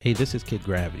Hey, this is Kid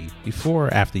Gravity. Before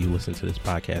or after you listen to this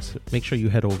podcast, make sure you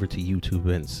head over to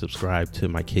YouTube and subscribe to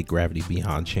my Kid Gravity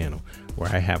Beyond channel, where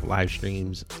I have live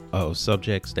streams of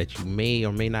subjects that you may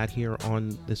or may not hear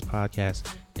on this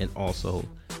podcast, and also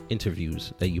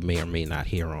interviews that you may or may not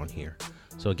hear on here.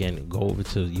 So again, go over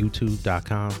to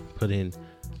youtube.com, put in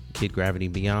Kid Gravity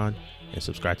Beyond, and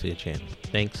subscribe to the channel.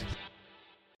 Thanks.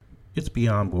 It's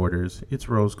Beyond Borders. It's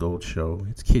Rose Gold Show.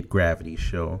 It's Kid Gravity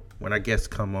Show. When our guests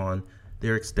come on,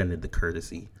 they're extended the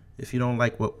courtesy. If you don't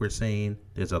like what we're saying,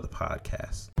 there's other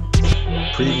podcasts.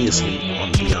 Previously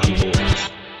on Beyond Borders.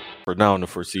 For now in the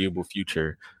foreseeable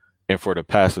future and for the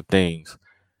past of things.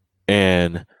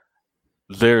 And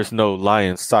there's no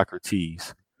lying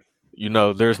Socrates. You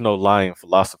know, there's no lying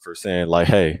philosopher saying like,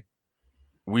 hey,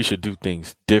 we should do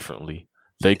things differently.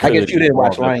 I guess you didn't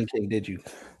watch Lion King, did you?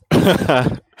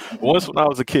 Once when I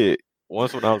was a kid.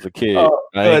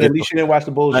 At least you didn't watch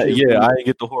the bullshit. I didn't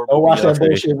get the horror. Don't watch that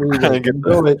bullshit movie.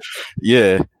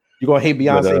 Yeah. You're going to hate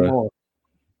Beyonce more.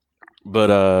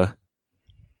 But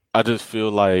I just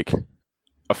feel like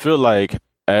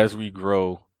as we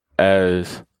grow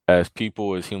as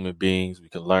people, as human beings, we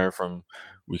can learn from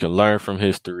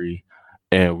history,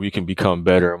 and we can become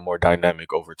better and more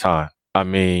dynamic over time. I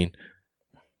mean,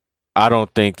 I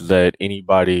don't think that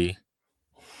anybody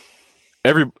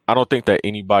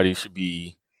should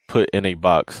be put in a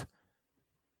box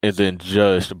and then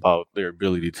judged about their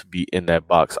ability to be in that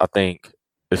box. I think,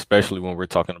 especially when we're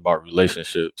talking about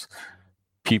relationships,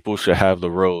 people should have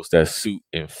the roles that suit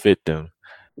and fit them.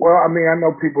 Well, I mean, I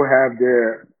know people have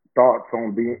their thoughts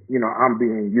on I'm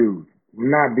being used. I'm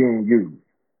not being used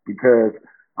because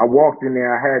I walked in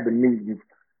there, I had the meetings,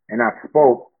 and I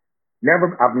spoke.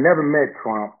 I've never met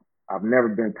Trump. I've never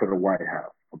been to the White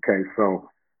House. Okay, so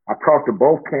I talked to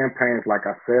both campaigns like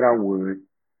I said I would.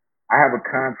 I have a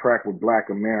contract with Black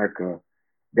America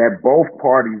that both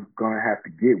parties are going to have to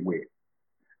get with.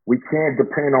 We can't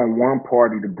depend on one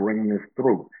party to bring this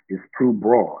through. It's too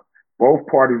broad. Both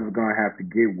parties are going to have to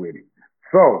get with it.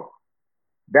 So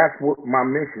that's what my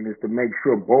mission is, to make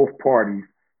sure both parties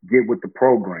get with the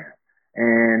program.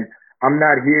 And I'm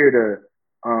not here to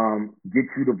get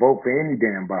you to vote for any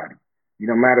damn body.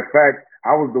 Matter of fact,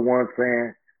 I was the one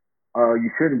saying,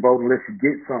 you shouldn't vote unless you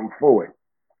get something for it.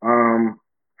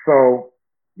 So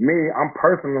me, I'm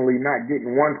personally not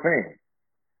getting one thing.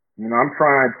 I'm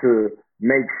trying to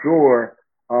make sure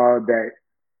that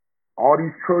all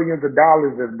these trillions of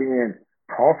dollars that's being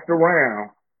tossed around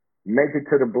make it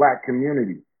to the Black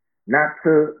community, not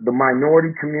to the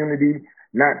minority community,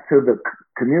 not to the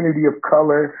community of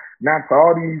color, not to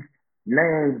all these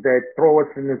names that throw us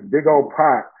in this big old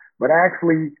pot, but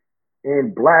actually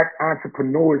in Black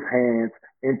entrepreneurs' hands,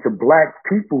 into Black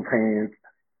people's hands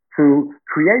to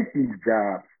create these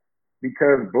jobs,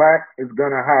 because Black is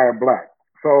going to hire Black.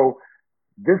 So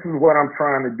this is what I'm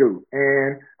trying to do.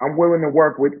 And I'm willing to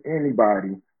work with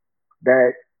anybody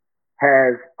that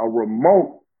has a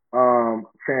remote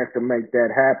chance to make that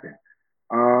happen.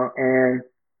 And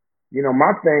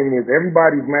my thing is,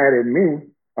 everybody's mad at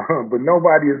me, but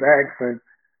nobody is asking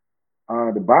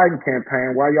the Biden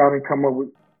campaign, why y'all didn't come up with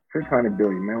 $600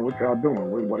 billion, man? What y'all doing?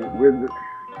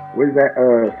 Where's that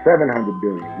 $700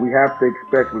 billion? We have to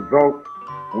expect results.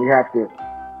 We have to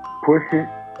push it.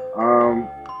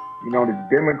 The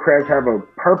Democrats have a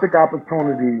perfect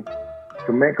opportunity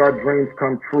to make our dreams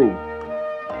come true.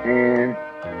 And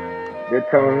they're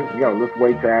telling, let's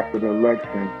wait till after the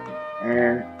election.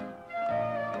 And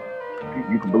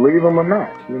you can believe them or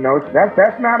not.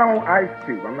 That's not on Ice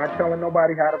Cube. I'm not telling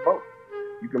nobody how to vote.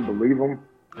 You can believe them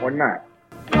or not.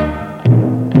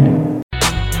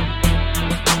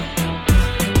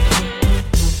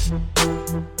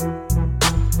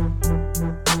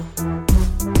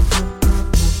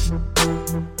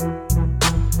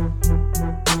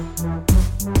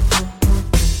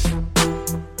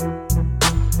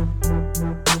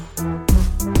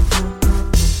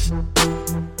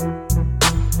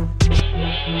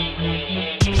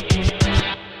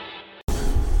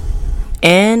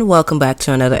 And welcome back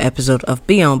to another episode of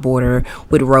Beyond Border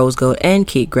with Rose Gold and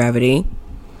Kid Gravity.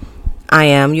 I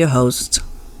am your host,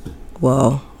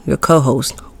 your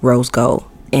co-host, Rose Gold.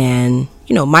 And,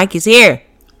 Mike is here.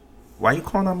 Why are you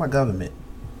calling out my government?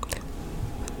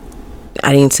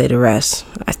 I didn't say the rest.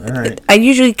 Right. I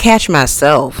usually catch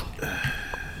myself.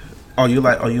 Oh, you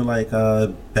like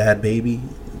Bad Baby?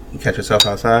 You catch yourself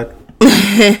outside?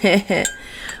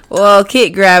 Well,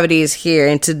 Kid Gravity is here,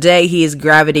 and today he is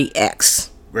Gravity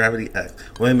X. Gravity X.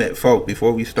 Wait a minute, folks,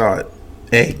 before we start.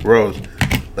 Hey, Rose,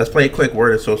 let's play a quick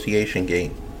word association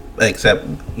game. Except,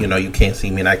 you can't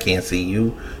see me and I can't see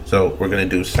you, so we're going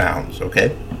to do sounds,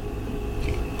 okay?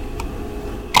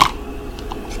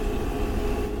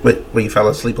 Wait, you fell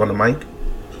asleep on the mic?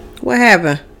 What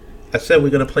happened? I said we're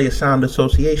gonna play a sound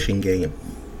association game.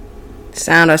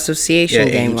 Sound association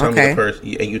game. Okay.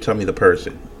 And you tell me the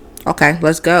person. Okay,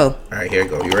 let's go. All right, here you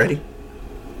go. You ready?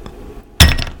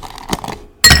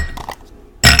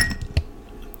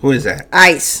 Who is that?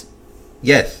 Ice.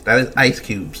 Yes, that is Ice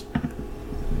Cubes.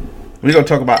 We're gonna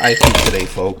talk about Ice Cube today,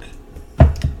 folks.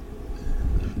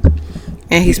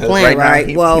 And he's playing right.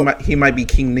 He might be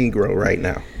King Negro right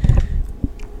now.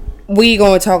 We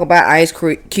going to talk about Ice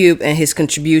Cube and his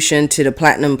contribution to the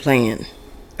Platinum Plan.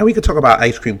 And we could talk about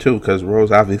ice cream too, because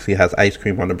Rose obviously has ice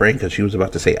cream on the brain because she was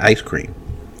about to say ice cream.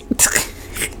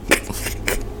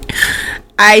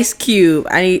 Ice Cube.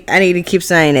 I need to keep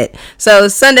saying it. So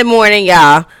Sunday morning,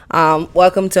 y'all.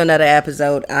 Welcome to another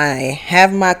episode. I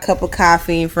have my cup of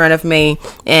coffee in front of me,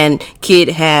 and Kid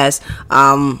has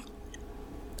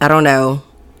I don't know,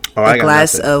 a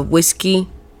glass of whiskey.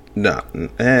 No,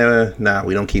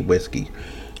 we don't keep whiskey.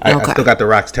 I still got the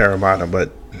Rocks Terramana,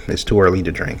 but it's too early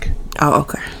to drink. Oh,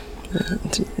 okay.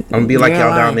 I'm gonna be like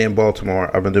y'all down there in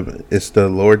Baltimore. It's the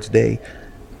Lord's Day.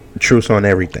 Truce on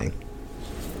everything.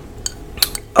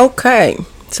 Okay,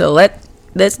 so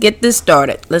let's get this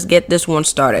started. Let's get this one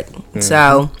started. Mm-hmm.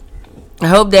 So I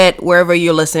hope that wherever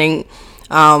you're listening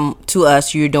to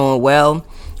us, you're doing well.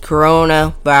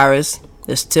 Coronavirus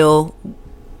is still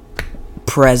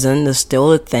present. It's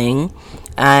still a thing,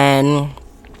 and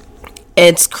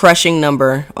it's crushing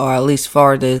number, or at least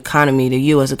for the economy, the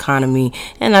U.S. economy,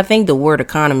 and I think the world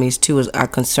economies too is our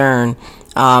concern.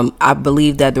 I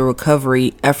believe that the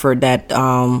recovery effort that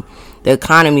the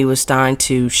economy was starting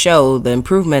to show, the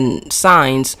improvement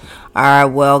signs are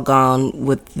well gone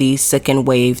with the second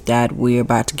wave that we're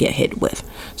about to get hit with.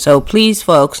 So please,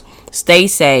 folks, stay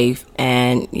safe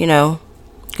and,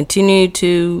 continue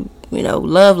to,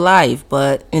 love life,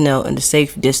 but, in a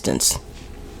safe distance.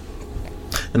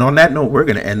 And on that note, we're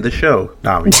going to end the show.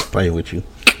 Nah, I'm just playing with you.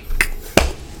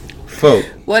 Folks.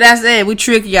 Well, that's it. We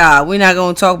trick y'all. We're not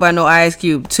going to talk about no Ice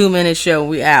Cube. 2-minute show.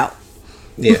 We out.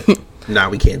 Yeah. Nah,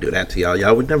 we can't do that to y'all.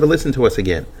 Y'all would never listen to us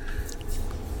again.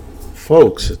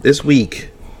 Folks, this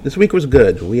week was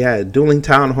good. We had dueling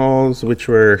town halls, which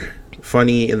were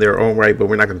funny in their own right, but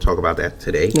we're not going to talk about that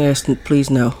today. Yes, please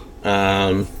no.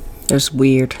 It's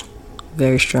weird.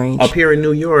 Very strange. Up here in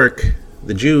New York,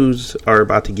 the Jews are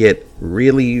about to get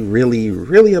really, really,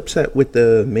 really upset with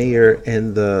the mayor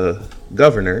and the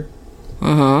governor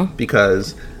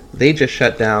because they just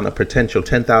shut down a potential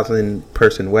 10,000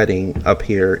 person wedding up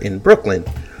here in Brooklyn.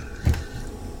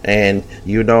 And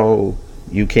you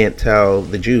can't tell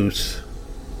the Jews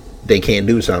they can't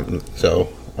do something. So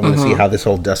I'm going to see how this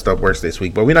whole dust up works this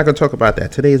week. But we're not going to talk about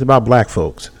that. Today is about black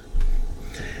folks.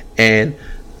 And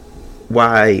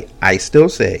why I still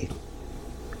say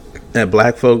that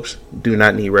black folks do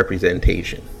not need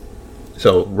representation.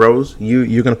 So, Rose,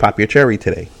 you're going to pop your cherry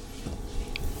today.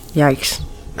 Yikes.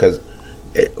 Because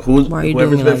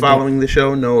whoever's been following the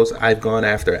show knows I've gone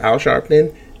after Al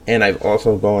Sharpton, and I've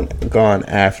also gone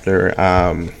after...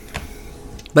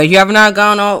 but you have not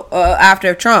gone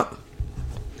after Trump.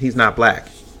 He's not black.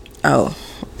 Oh.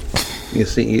 You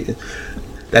see,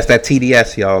 that's that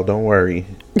TDS, y'all. Don't worry.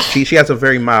 She has a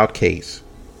very mild case.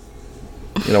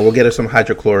 We'll get her some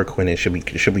hydrochloroquine and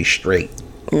she'll be straight.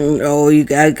 Oh,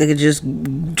 I could just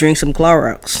drink some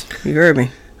Clorox. You heard me.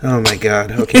 Oh my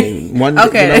God. Okay.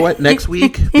 Okay. You know what? Next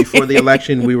week before the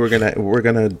election, we're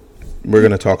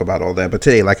gonna talk about all that. But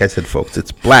today, like I said, folks,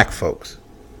 it's black folks.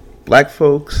 Black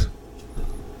folks.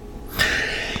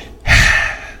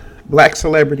 Black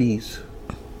celebrities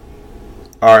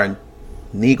are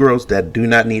Negroes that do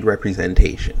not need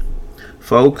representation.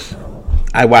 Folks,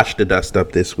 I watched the dust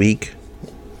up this week.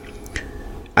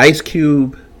 Ice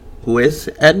Cube, who has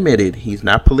admitted he's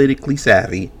not politically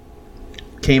savvy,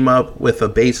 came up with a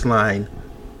baseline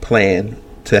plan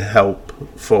to help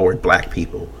forward black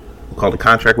people called the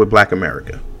Contract with Black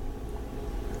America.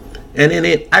 And in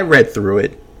it, I read through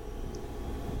it.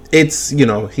 It's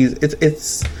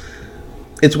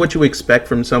what you expect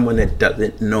from someone that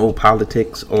doesn't know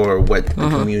politics or what the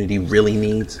community really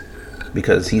needs,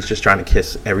 because he's just trying to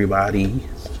kiss everybody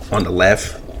on the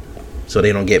left so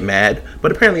they don't get mad.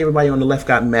 But apparently everybody on the left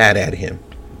got mad at him.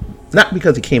 Not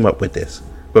because he came up with this,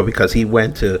 but because he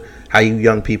went to, how you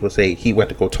young people say, he went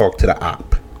to go talk to the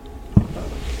op.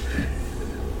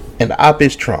 And the op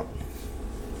is Trump.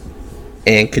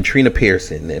 And Katrina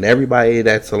Pearson and everybody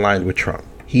that's aligned with Trump.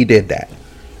 He did that.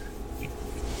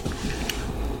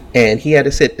 And he had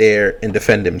to sit there and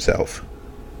defend himself.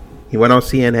 He went on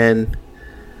CNN,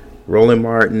 Roland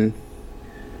Martin.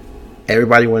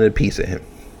 Everybody wanted a piece of him.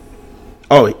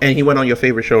 Oh, and he went on your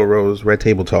favorite show, Rose, Red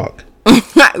Table Talk.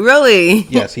 Really?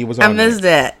 Yes, he was on I missed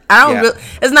that. I don't.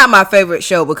 It's not my favorite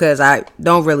show because I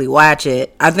don't really watch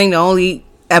it. I think the only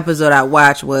episode I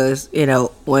watched was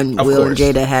when Will and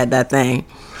Jada had that thing.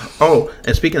 Oh,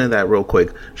 and speaking of that, real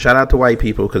quick, shout out to white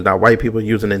people because now white people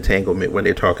use an entanglement when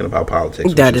they're talking about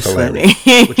politics. That is funny.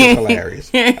 Which is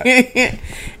hilarious.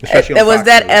 It was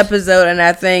that episode, and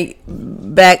I think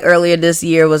back earlier this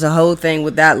year was a whole thing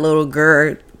with that little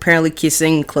girl apparently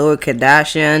kissing Khloe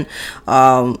Kardashian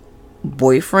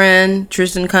boyfriend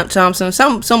Tristan Thompson,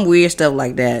 some weird stuff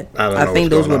like that. I think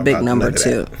those were big number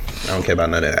too. I don't care about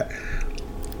none of that.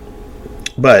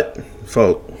 But,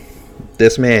 folk,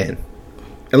 this man,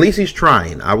 at least he's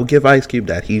trying. I will give Ice Cube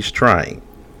that. He's trying.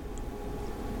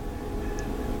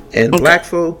 And black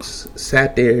folks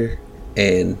sat there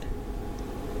and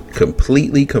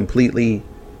completely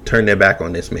turned their back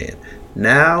on this man.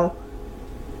 Now,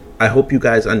 I hope you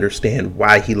guys understand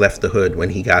why he left the hood when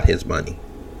he got his money.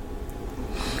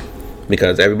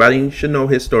 Because everybody should know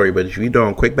his story, but if you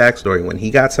don't, quick backstory. When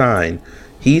he got signed,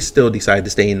 he still decided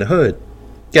to stay in the hood.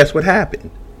 Guess what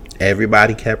happened?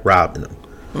 Everybody kept robbing him.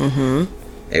 Mm-hmm.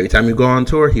 Every time you go on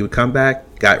tour, he would come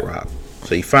back, got robbed.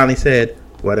 So he finally said,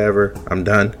 whatever, I'm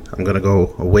done. I'm going to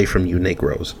go away from you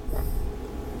Negroes.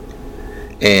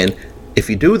 And if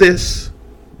you do this,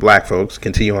 black folks,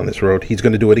 continue on this road, he's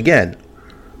going to do it again.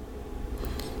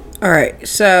 All right.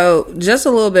 So just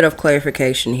a little bit of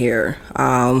clarification here.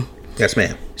 Yes,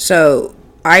 ma'am. So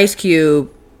Ice Cube,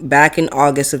 back in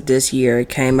August of this year,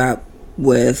 came up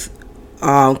with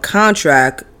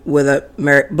contract with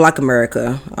Black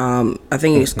America. I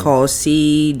think it's called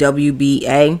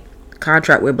CWBA,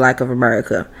 Contract with Black of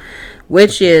America,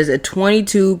 which is a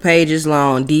 22 pages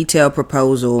long detailed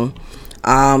proposal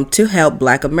to help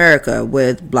Black America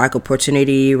with Black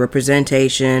opportunity,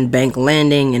 representation, bank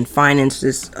lending, and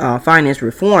finance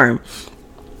reform.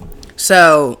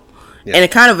 So, and a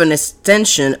kind of an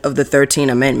extension of the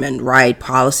 13th Amendment, right?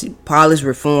 Policy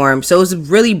reform. So it's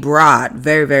really broad,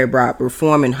 very, very broad.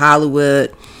 Reform in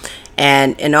Hollywood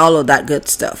and all of that good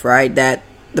stuff, right? That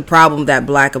the problem that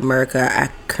Black America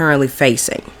are currently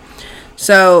facing.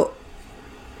 So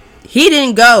he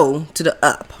didn't go to the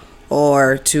up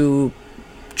or to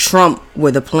Trump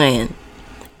with a plan.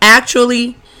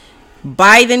 Actually,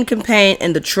 Biden campaign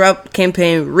and the Trump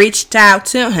campaign reached out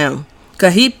to him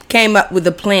because he came up with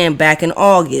a plan back in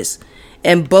August,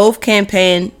 and both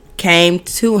campaign came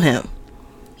to him.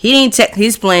 He didn't take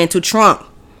his plan to Trump.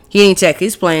 He didn't take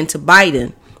his plan to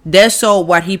Biden. They saw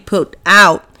what he put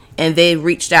out, and they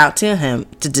reached out to him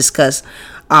to discuss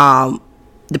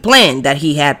the plan that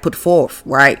he had put forth,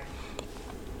 right?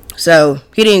 So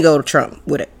he didn't go to Trump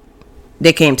with it.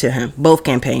 They came to him, both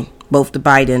campaign, both the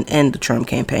Biden and the Trump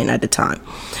campaign at the time.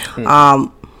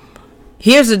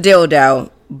 Here's the deal,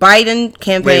 though. Biden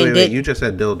campaign wait. You just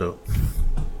said dildo.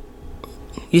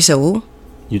 You said who?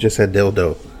 You just said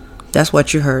dildo. That's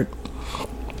what you heard.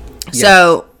 Yes.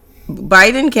 So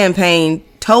Biden campaign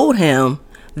told him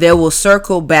they will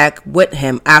circle back with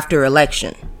him after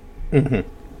election. Mm-hmm.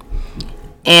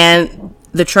 And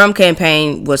the Trump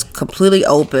campaign was completely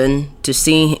open to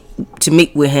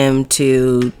meet with him,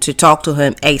 to talk to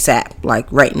him ASAP,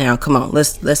 like right now. Come on,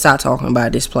 let's start talking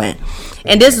about this plan.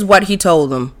 And this is what he told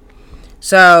them.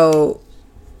 So,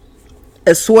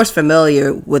 a source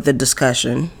familiar with the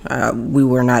discussion, we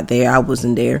were not there, I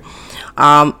wasn't there,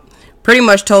 pretty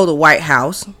much told the White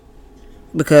House,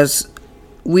 because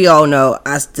we all know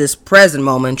at this present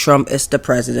moment, Trump is the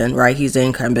president, right? He's the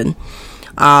incumbent.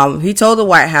 He told the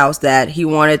White House that he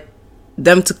wanted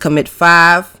them to commit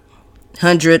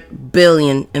 $500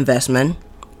 billion investment,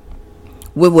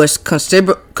 which was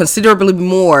considerably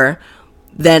more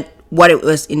than what it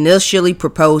was initially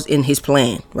proposed in his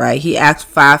plan, right? He asked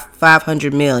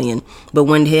 $500 million, but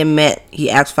when he met, he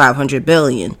asked $500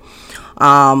 billion.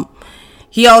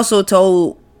 He also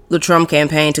told the Trump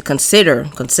campaign to consider,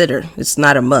 it's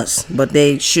not a must, but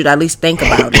they should at least think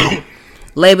about it,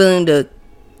 labeling the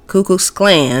Ku Klux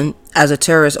Klan as a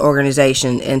terrorist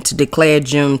organization and to declare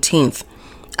Juneteenth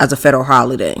as a federal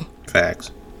holiday.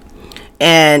 Facts.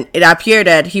 And it appeared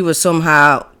that he was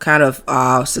somehow kind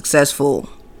of successful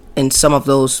in some of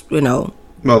those,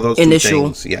 those initial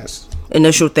things, yes,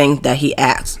 initial things that he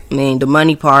asked. I mean, the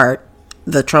money part,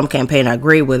 the Trump campaign, I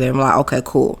agree with him. Like, okay,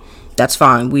 cool, that's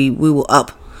fine. We will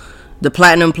up the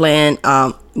platinum plan.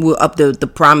 We'll up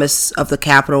the promise of the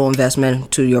capital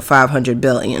investment to your $500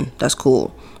 billion. That's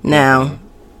cool. Now,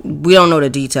 we don't know the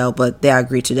detail, but they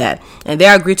agreed to that, and they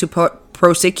agreed to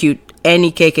prosecute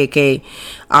any KKK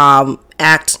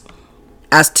act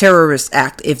as terrorist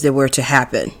act if they were to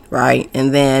happen, right?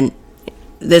 And then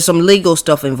there's some legal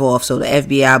stuff involved, so the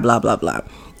FBI, blah blah blah.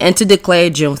 and to declare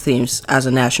Juneteenth as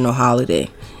a national holiday.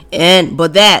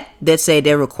 But that say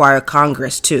they require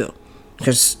Congress too,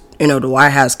 because the White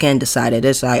House can decide it.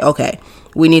 It's like, okay,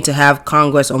 we need to have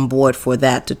Congress on board for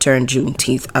that to turn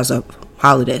Juneteenth as a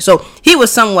holiday. So he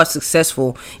was somewhat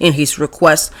successful in his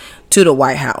request to the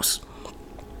White House.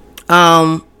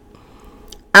 I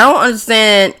don't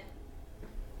understand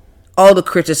all the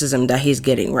criticism that he's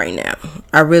getting right now.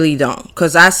 I really don't,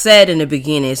 because I said in the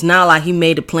beginning, it's not like he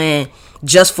made a plan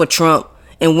just for Trump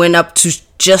and went up to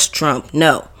just Trump.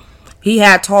 No. He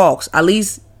had talks, at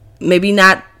least maybe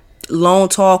not long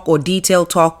talk or detailed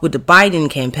talk with the Biden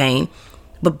campaign.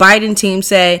 But Biden team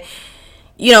say,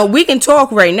 we can talk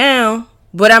right now,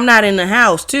 but I'm not in the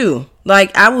house too.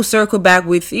 Like, I will circle back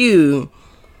with you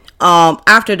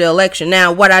after the election.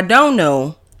 Now, what I don't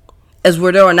know is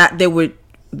whether or not they were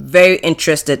very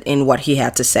interested in what he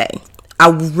had to say. I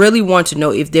really want to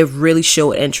know if they really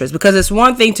showed interest, because it's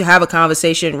one thing to have a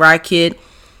conversation, right, kid?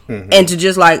 And to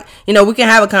just like, we can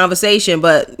have a conversation,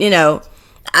 but,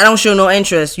 I don't show no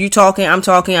interest. You talking, I'm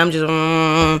talking, I'm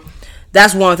just,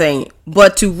 that's one thing.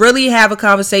 But to really have a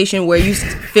conversation where you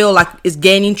feel like it's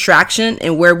gaining traction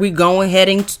and where we're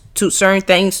heading to certain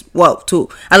things, to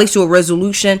at least to a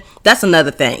resolution, that's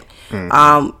another thing.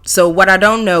 So what I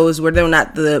don't know is whether or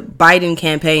not the Biden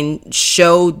campaign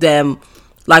showed them,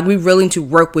 like, we're willing to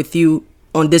work with you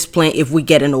on this plan if we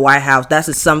get in the White House.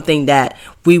 That's something that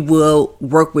we will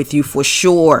work with you for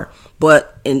sure.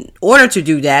 But in order to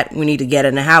do that, we need to get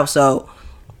in the House. So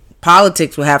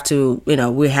politics will have to,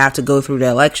 we have to go through the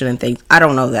election and things. I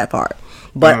don't know that part.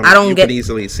 But I don't you could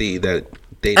easily see that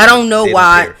I don't know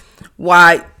why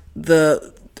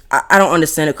I don't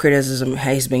understand the criticism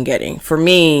he's been getting. For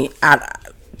me,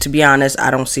 to be honest,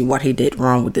 I don't see what he did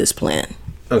wrong with this plan.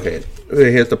 Okay,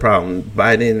 here's the problem.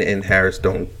 Biden and Harris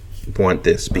don't want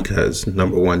this because,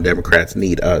 number one, Democrats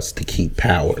need us to keep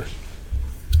power.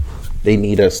 They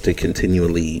need us to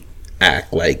continually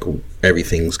act like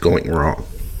everything's going wrong.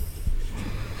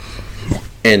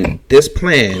 And this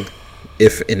plan,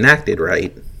 if enacted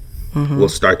right, will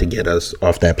start to get us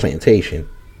off that plantation.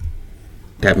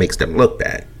 That makes them look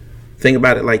bad. Think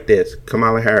about it like this.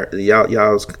 Kamala Harris,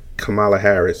 y'all's Kamala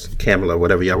Harris, Kamala,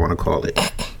 whatever y'all want to call it.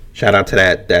 Shout out to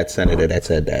that senator that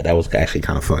said that. That was actually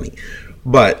kind of funny.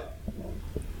 But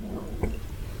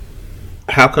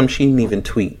how come she didn't even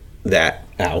tweet that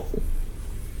out?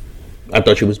 I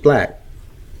thought she was black.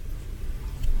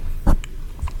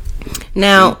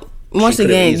 Now, once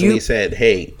again, you said,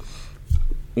 "Hey,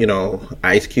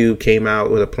 Ice Cube came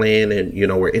out with a plan, and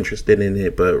we're interested in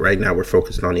it, but right now we're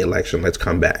focused on the election. Let's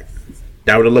come back."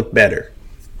 That would have looked better.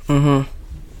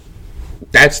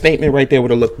 That statement right there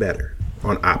would have looked better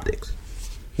on optics.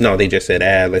 No, they just said,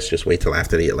 let's just wait till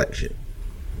after the election.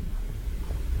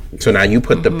 So now you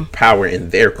put the power in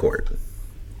their court.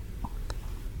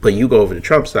 But you go over to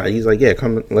Trump's side. He's like, yeah,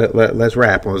 come, let's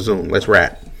rap on Zoom. Let's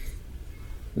rap.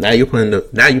 Now you put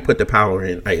the power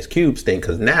in Ice Cube's thing,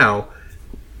 because now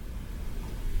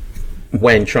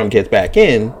when Trump gets back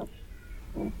in,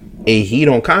 and he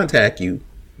don't contact you,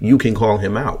 you can call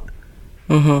him out.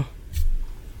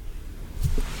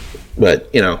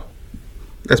 But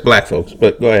that's black folks.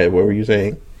 But go ahead. What were you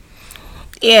saying?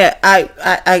 Yeah,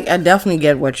 I definitely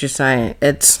get what you're saying.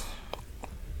 It's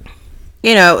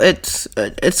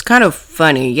it's kind of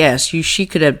funny. Yes, she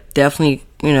could have definitely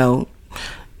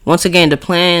once again, the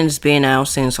plan's been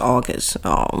announced since August.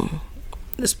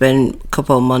 It's been a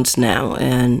couple of months now,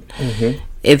 and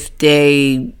if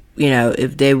they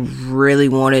really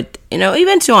wanted,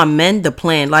 even to amend the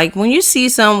plan, like when you see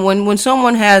when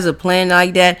someone has a plan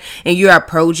like that and you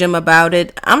approach them about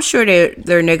it, I'm sure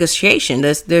they're negotiation.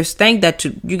 There's things that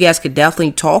you guys could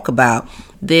definitely talk about.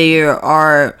 There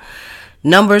are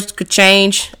numbers could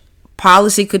change,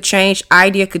 policy could change,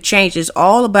 idea could change. It's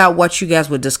all about what you guys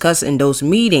would discuss in those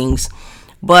meetings.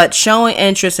 But showing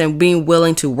interest and being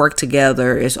willing to work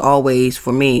together is always,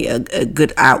 for me, a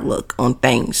good outlook on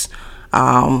things.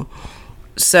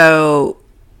 So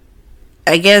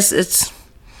I guess it's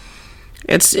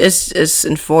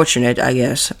unfortunate, I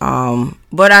guess.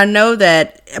 But I know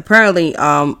that apparently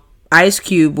Ice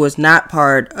Cube was not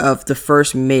part of the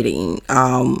first meeting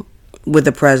with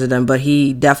the president, but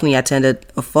he definitely attended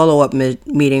a follow-up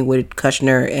meeting with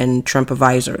Kushner and Trump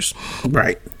advisors.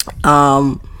 Right.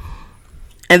 And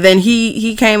then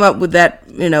he came up with that,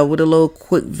 with a little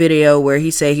quick video where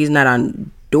he said he's not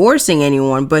endorsing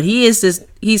anyone, but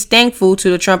he's thankful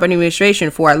to the Trump administration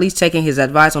for at least taking his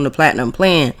advice on the platinum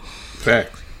plan.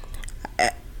 Facts.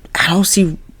 I don't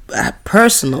see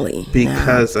personally.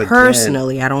 Because I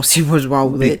don't see what's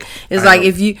wrong with it. It's like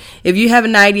if you have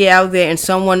an idea out there and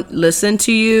someone listened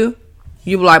to you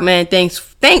You be like, man,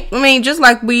 thanks. Just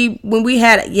like when we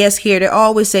had Yes Here, they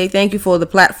always say thank you for the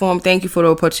platform, thank you for the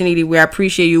opportunity. We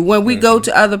appreciate you. When we go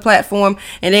to other platform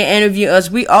and they interview us,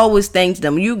 we always thank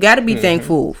them. You got to be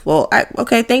thankful. Well,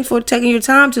 okay, thanks for taking your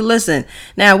time to listen.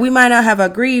 Now we might not have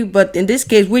agreed, but in this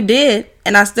case, we did,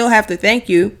 and I still have to thank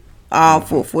you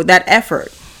for that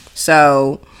effort.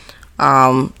 So,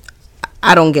 I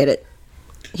don't get it.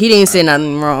 He didn't say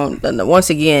nothing wrong. Once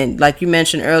again, like you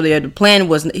mentioned earlier, the plan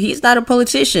was, he's not a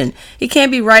politician. He can't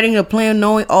be writing a plan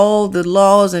knowing all the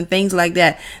laws and things like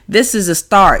that. This is a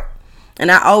start.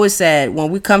 And I always said,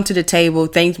 when we come to the table,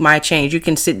 things might change. You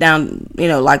can sit down,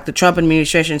 like the Trump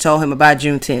administration told him about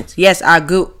Juneteenth. Yes,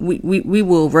 we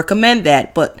will recommend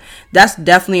that, but that's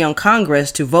definitely on Congress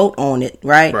to vote on it,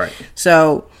 right? Right.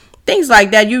 So things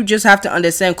like that, you just have to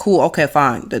understand, cool, okay,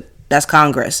 fine, that's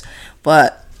Congress.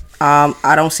 But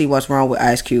I don't see what's wrong with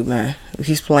Ice Cube, man.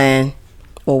 He's playing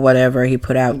or whatever he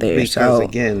put out there. Because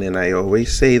again, and I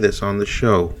always say this on the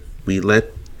show, we let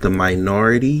the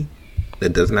minority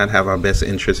that does not have our best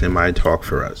interests in mind talk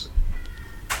for us.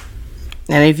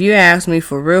 And if you ask me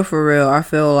for real, I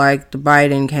feel like the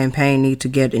Biden campaign need to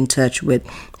get in touch with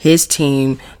his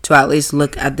team to at least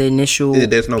look at the initial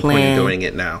There's no plan. point in doing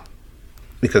it now.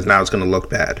 Because now it's going to look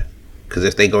bad. Because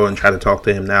if they go and try to talk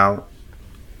to him now,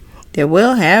 they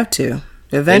will have to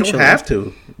eventually. They don't have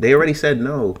to. They already said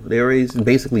no. They already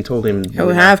basically told him they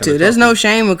would have to. There's no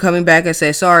shame in coming back and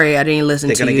say, sorry, I didn't listen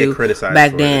to you. They're going to get criticized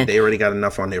back then. They already got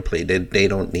enough on their plate. They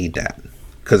don't need that.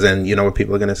 Because then you know what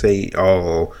people are going to say?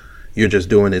 Oh, you're just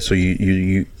doing it so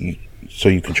you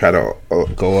can try to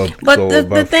go up. But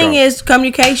the thing is,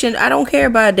 communication, I don't care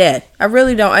about that. I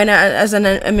really don't. And as an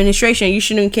administration, you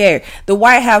shouldn't care. The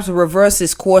White House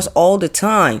reverses course all the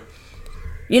time.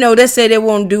 They say they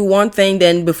won't do one thing,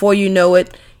 then before you know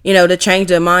it, they change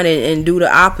their mind and do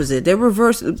the opposite. They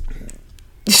reverse.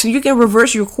 You can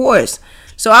reverse your course.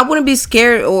 So I wouldn't be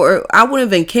scared, or I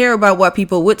wouldn't even care about what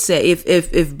people would say.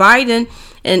 If Biden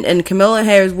and Kamala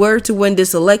Harris were to win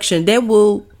this election, it's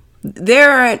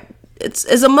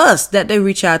a must that they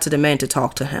reach out to the man to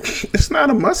talk to him. It's not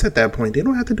a must at that point. They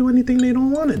don't have to do anything they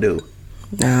don't want to do.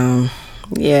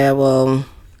 Yeah, well,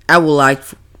 I would like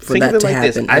for Think that of it to like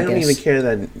happen. This. I don't even care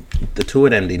that the two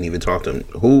of them didn't even talk to him.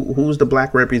 Who's the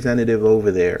black representative over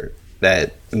there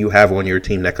that you have on your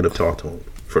team that could have talked to him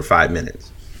for 5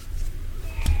 minutes?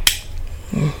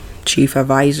 Chief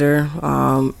advisor.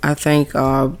 I think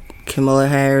Kamala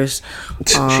Harris.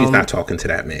 She's not talking to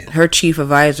that man. Her chief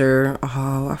advisor.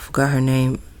 I forgot her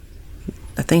name.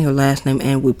 I think her last name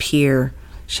ended with Pierre.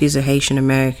 She's a Haitian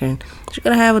American. She's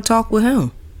gonna have a talk with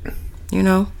him.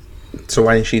 So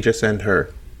why didn't she just send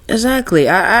her? Exactly.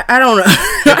 I don't know.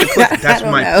 That's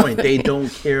my point. They don't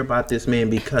care about this man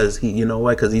because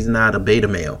because he's not a beta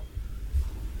male.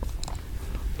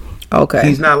 Okay.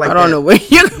 He's not like I don't know where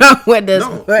you're going with this.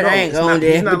 But I ain't going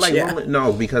there. He's not like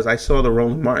Roland, because I saw the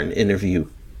Roland Martin interview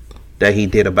that he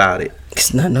did about it.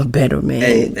 It's not no better,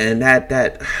 man. And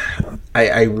that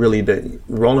I really did.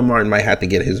 Roland Martin might have to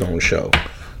get his own show.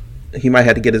 He might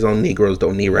have to get his own Negroes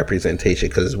Don't Need Representation,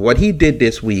 because what he did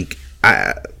this week,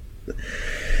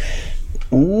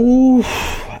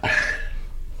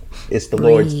 it's the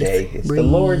Lord's Day. It's the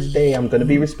Lord's Day. I'm going to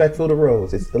be respectful to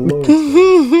Rose. It's the Lord's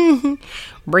Day.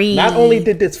 Not only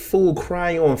did this fool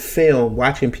cry on film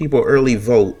watching people early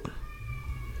vote,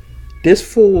 this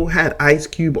fool had Ice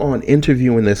Cube on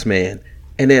interviewing this man,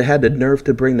 and then had the nerve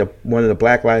to bring one of the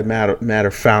Black Lives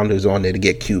Matter founders on there to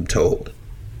get Cube told.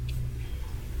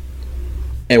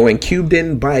 And when Cube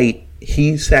didn't bite,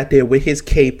 he sat there with his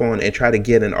cape on and tried to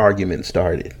get an argument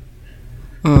started.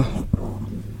 And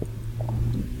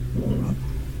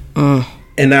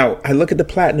now I look at the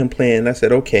platinum plan and I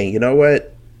said, okay, you know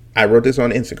what? I wrote this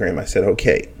on Instagram. I said,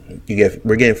 okay,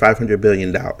 we're getting $500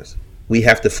 billion. We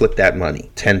have to flip that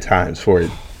money 10 times for it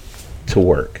to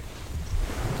work.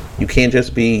 You can't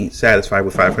just be satisfied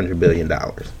with $500 billion.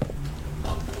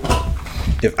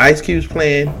 If Ice Cube's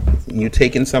plan, you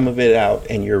taking some of it out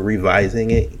and you're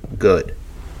revising it, good.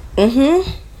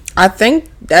 I think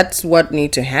that's what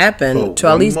needs to happen to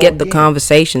at least get the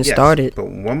conversation started. But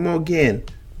one more again,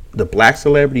 the black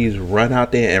celebrities run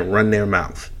out there and run their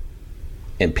mouth,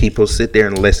 and people sit there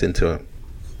and listen to them.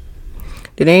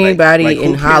 Did anybody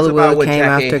in Hollywood came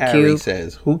after Cube?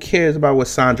 Says? Who cares about what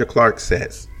Sandra Clark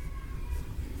says?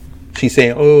 She's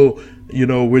saying, "Oh,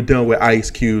 we're done with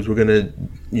ice cubes. We're gonna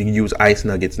use ice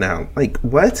nuggets now." Like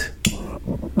what?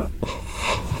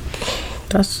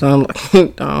 That sounds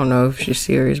like I don't know if she's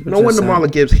serious. But no wonder Marla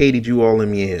Gibbs hated you all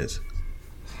them years.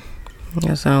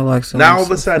 That sounds like some. Now all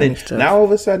of a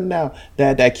sudden, now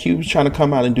that Cube's trying to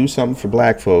come out and do something for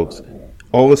black folks,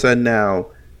 all of a sudden now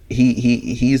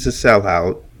he's a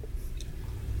sellout.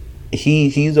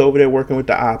 He's over there working with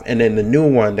the op, and then the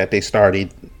new one that they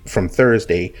started from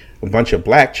Thursday, a bunch of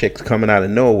black chicks coming out of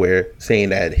nowhere saying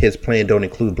that his plan don't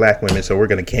include black women, so we're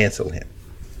going to cancel him.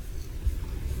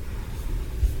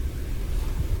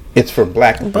 It's for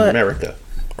Black America.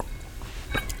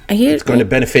 It's going to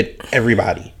benefit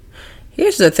everybody.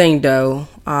 Here's the thing, though.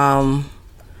 I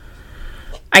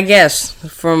guess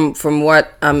from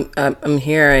what I'm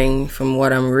hearing, from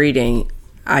what I'm reading,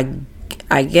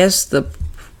 I guess the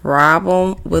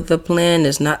problem with the plan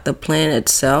is not the plan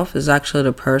itself, it's actually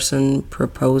the person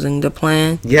proposing the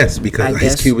plan. Yes, because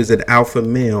Ice Cube is an alpha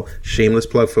male. Shameless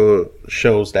plug for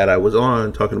shows that I was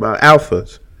on talking about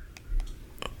alphas.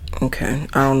 Okay,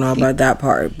 I don't know about that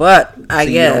part, but I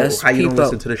guess how you don't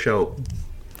listen to the show.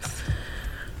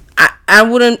 I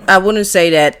wouldn't say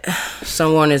that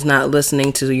someone is not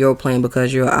listening to your plan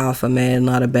because you're an alpha man,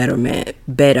 not a beta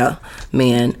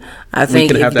man. I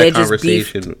think if they just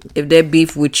if they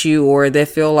beef with you, or they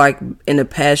feel like in the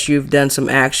past you've done some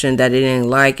action that they didn't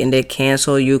like and they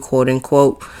cancel you, quote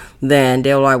unquote, then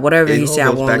they're like, whatever he said,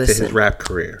 I won't listen. To his rap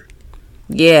career.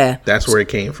 Yeah, that's where it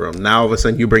came from. Now all of a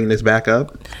sudden you bring this back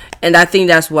up, and I think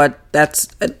that's where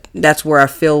I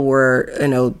feel where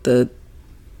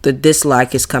the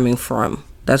dislike is coming from.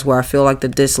 That's where I feel like the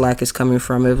dislike is coming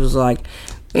from. It was like,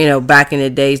 back in the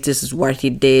days, this is what he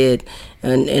did,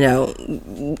 and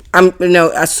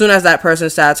as soon as that person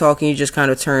started talking, you just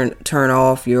kind of turn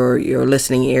off your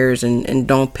listening ears and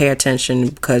don't pay attention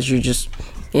because you just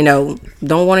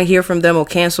don't want to hear from them or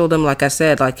cancel them. Like I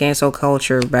said, like cancel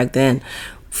culture back then,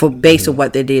 for base of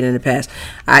what they did in the past.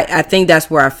 I think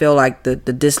that's where I feel like the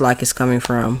dislike is coming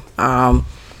from.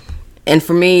 And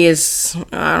for me,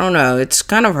 I don't know, it's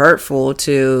kind of hurtful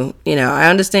to, I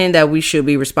understand that we should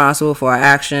be responsible for our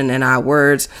action and our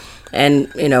words,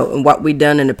 and, and what we've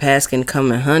done in the past can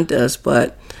come and hunt us,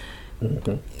 but,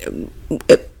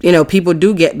 people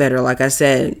do get better. Like I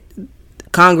said,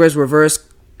 Congress reversed,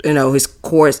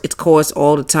 its course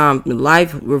all the time.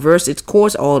 Life reversed its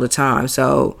course all the time.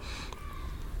 So,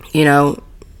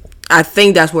 I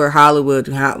think that's where Hollywood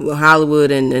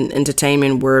and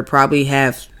entertainment would probably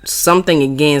have something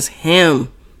against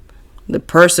him, the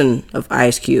person of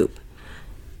Ice Cube.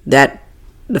 That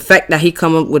the fact that he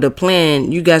come up with a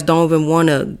plan, you guys don't even want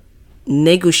to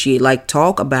negotiate, like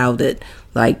talk about it,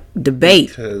 like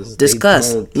debate,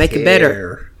 discuss, make it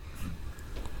better.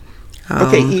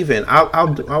 Okay, even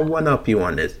I'll one up you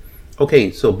on this. Okay,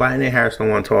 so Biden and Harris don't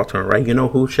want to talk to him, right? You know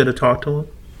who should have talked to him?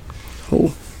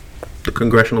 Who? The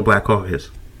Congressional Black Caucus.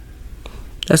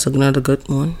 That's another good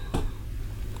one.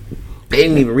 They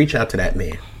didn't even reach out to that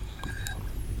man.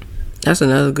 That's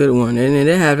another good one. And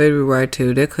they have every right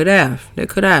to. They could have.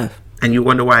 And you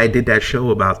wonder why I did that show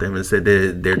about them and said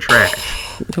they're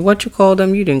trash. What you call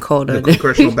them? You didn't call them. The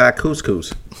Congressional Black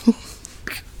Couscous.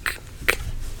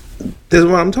 This is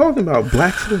what I'm talking about.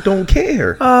 Black people don't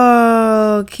care.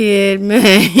 Oh, kid,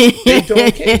 man. They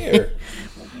don't care.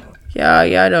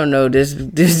 Y'all don't know this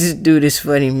dude is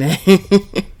funny, man.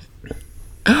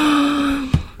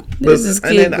 This is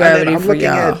Kid Gravity for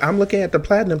y'all. I'm looking at the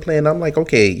Platinum Plan. I'm like,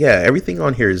 okay, yeah, everything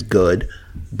on here is good,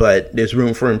 but there's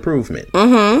room for improvement.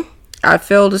 I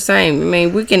feel the same. I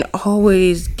mean, we can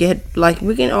always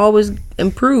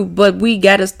improve, but we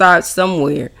got to start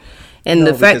somewhere. And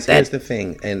the fact that here's the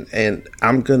thing, and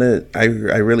I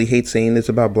really hate saying this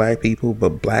about black people,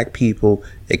 but black people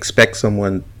expect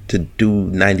someone to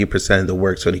do 90% of the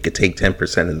work so they could take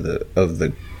 10% of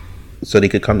the so they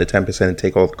could come to 10% and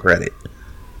take all the credit.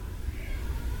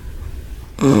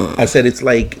 I said it's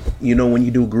like, when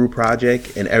you do a group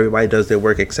project and everybody does their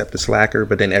work except the slacker,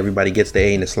 but then everybody gets the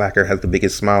A and the slacker has the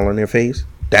biggest smile on their face.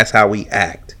 That's how we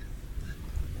act.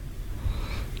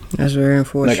 That's very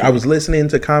unfortunate. Like, I was listening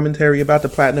to commentary about the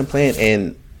Platinum Plan,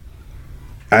 and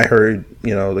I heard,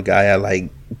 the guy I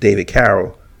like, David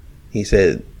Carroll, he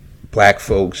said black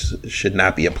folks should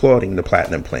not be applauding the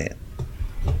Platinum Plan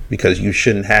because you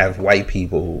shouldn't have white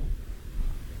people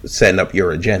setting up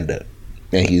your agenda.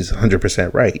 And he's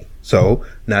 100% right. So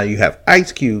now you have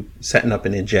Ice Cube setting up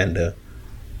an agenda,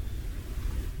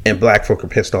 and black folk are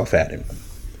pissed off at him.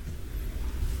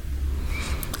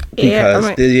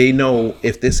 Because they know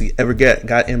if this ever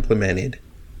got implemented,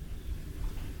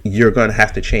 you're going to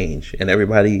have to change. And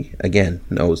everybody, again,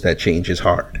 knows that change is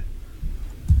hard.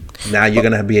 Now you're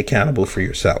going to be accountable for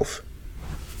yourself.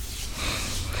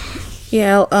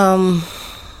 Yeah.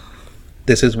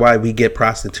 This is why we get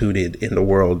prostituted in the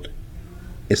world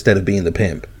instead of being the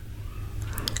pimp.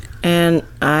 And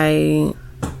I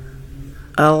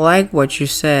like what you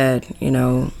said,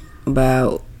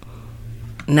 about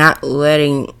not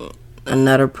letting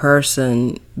another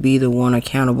person be the one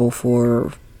accountable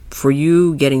for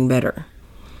you getting better.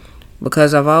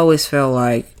 Because I've always felt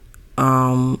like,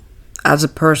 as a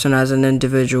person, as an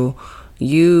individual,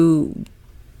 you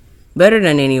better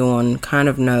than anyone kind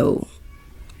of know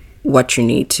what you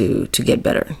need to get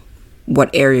better, what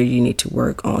area you need to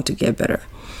work on to get better.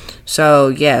 So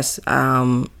yes,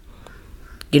 having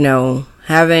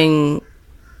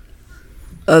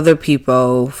other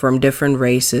people from different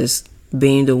races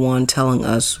being the one telling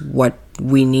us what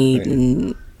we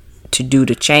need to do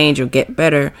to change or get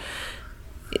better,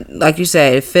 like you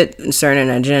said, it fit a certain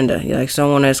agenda. Like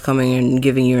someone that's coming and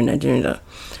giving you an agenda.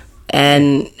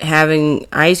 And having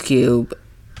Ice Cube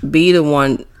be the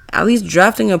one at least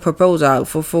drafting a proposal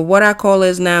for what I call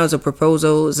is now is a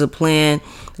proposal, is a plan.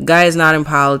 The guy is not in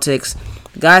politics.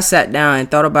 The guy sat down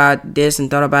and thought about this and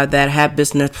thought about that, had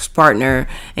business partner,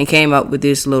 and came up with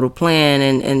this little plan.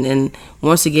 And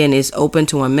once again, it's open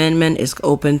to amendment. It's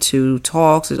open to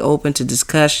talks. It's open to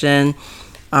discussion.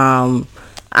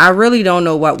 I really don't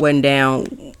know what went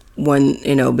down when,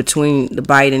 between the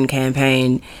Biden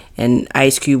campaign and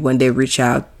Ice Cube when they reached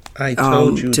out I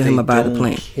told you to him about the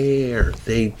plan.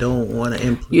 They don't want to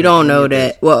implement. You don't know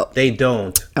that. Well, they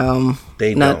don't.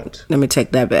 They don't. Let me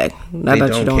take that back. Not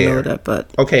that you don't know that,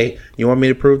 but okay. You want me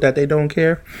to prove that they don't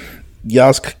care?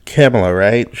 Y'all's Kamala,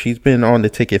 right? She's been on the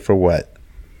ticket for what?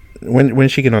 When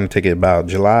she get on the ticket? About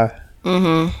July.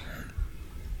 Mm-hmm.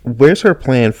 Where's her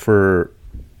plan for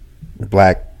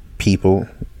black people?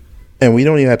 And we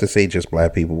don't even have to say just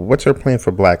black people. What's her plan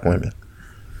for black women?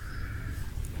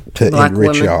 To black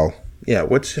enrich women. Y'all. Yeah,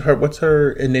 what's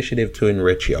her initiative to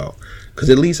enrich y'all? Because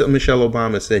at least Michelle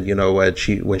Obama said, you know what,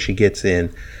 when she gets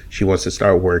in, she wants to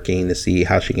start working to see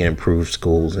how she can improve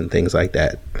schools and things like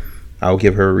that. I'll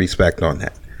give her respect on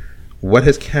that. What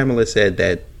has Kamala said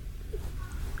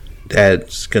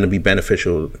that's going to be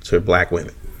beneficial to black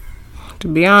women? To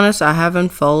be honest, I haven't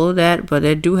followed that, but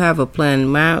they do have a plan.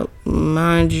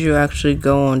 Mind you, actually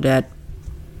go on that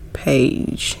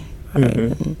page.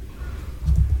 Mm-hmm.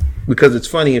 Because it's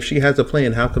funny, if she has a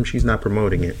plan, how come she's not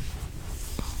promoting it?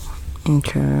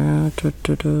 Okay.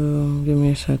 Give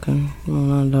me a second.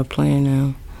 I'm on the plan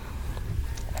now.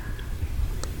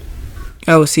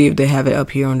 I will see if they have it up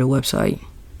here on the website.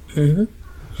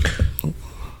 Mm-hmm.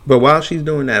 But while she's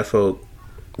doing that, folks,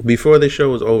 before the show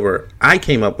was over, I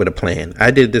came up with a plan.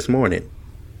 I did this morning.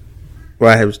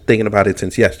 Well, I was thinking about it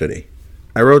since yesterday.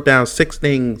 I wrote down 6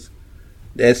 things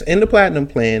that's in the Platinum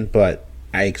Plan, but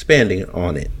I expanded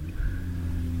on it.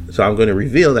 So I'm going to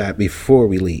reveal that before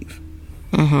we leave.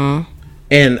 Mm-hmm.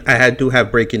 And I do have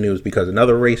breaking news because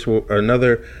another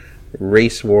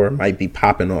race war might be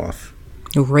popping off.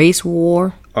 A race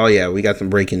war? Oh yeah, we got some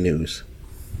breaking news.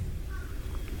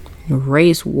 A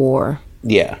race war.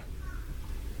 Yeah.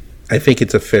 I think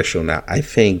it's official now. I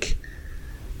think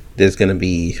there's going to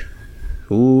be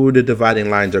the dividing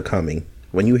lines are coming.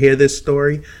 When you hear this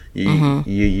story, you're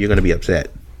going to be upset.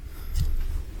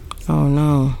 Oh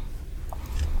no.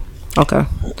 Okay,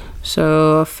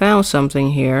 so I found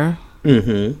something here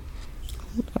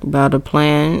about a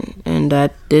plan, and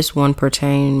that this one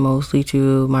pertained mostly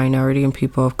to minority and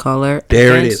people of color.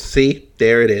 There it is. See,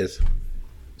 there it is.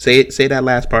 Say that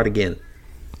last part again.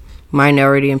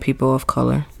 Minority and people of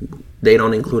color. They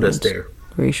don't include us there.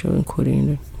 Racial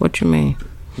equity. What you mean?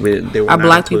 Are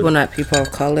black people not people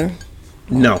of color?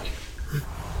 No,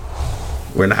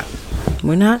 we're not.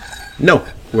 We're not? No.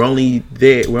 We're only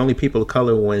there. We're only people of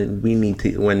color when we need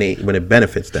to. When it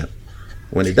benefits them.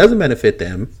 When it doesn't benefit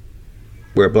them,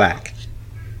 we're black.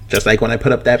 Just like when I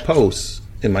put up that post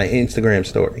in my Instagram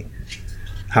story,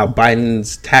 how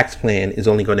Biden's tax plan is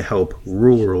only going to help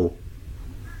rural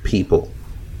people,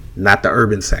 not the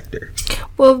urban sector.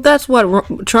 Well, that's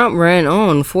what Trump ran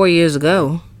on 4 years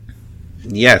ago.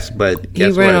 Yes, but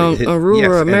he ran on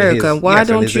rural America. Why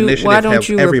don't you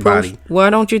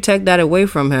take that away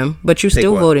from him? But you're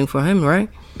still voting for him, right?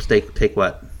 Take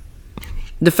what?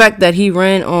 The fact that he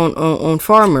ran on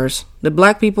farmers. The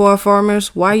black people are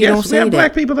farmers. Why you don't say that? Yes, we have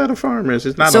black people that are farmers.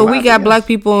 It's not. So we got black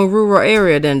people in rural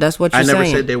area. Then that's what you're saying. I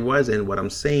never said there wasn't. What I'm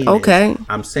saying. Okay.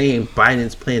 I'm saying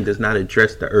Biden's plan does not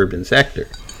address the urban sector.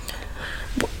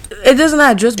 It does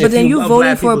not address, but then you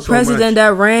voted for a president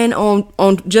that ran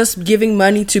on just giving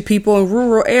money to people in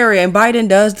rural area, and Biden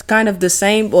does kind of the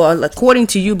same, or according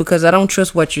to you, because I don't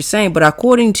trust what you're saying, but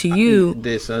according to you,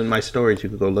 this on my stories, you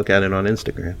can go look at it on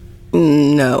Instagram.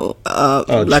 No,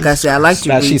 like I said, I like to.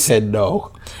 Now she said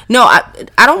no. No, I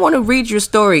don't want to read your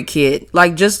story, kid.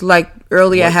 Just like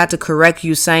earlier, I had to correct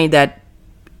you saying that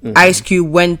Ice Cube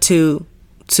went to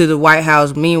to the White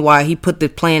House. Meanwhile, he put the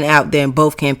plan out there, and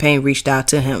both campaigns reached out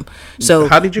to him. So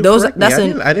how did you correct me?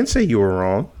 I didn't say you were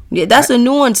wrong. Yeah, that's a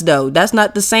nuance, though. That's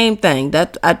not the same thing.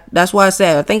 That's why I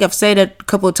said. I think I've said it a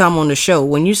couple of times on the show.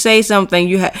 When you say something,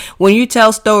 when you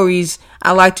tell stories,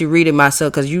 I like to read it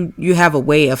myself because you have a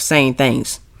way of saying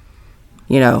things.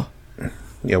 You know.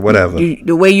 Yeah, whatever.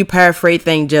 The way you paraphrase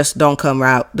things just don't come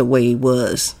out the way it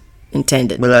was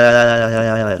intended.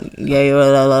 Yeah.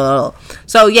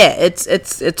 So yeah,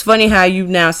 it's funny how you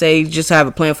now say you just have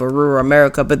a plan for rural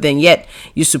America, but then yet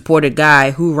you support a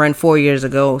guy who ran 4 years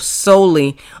ago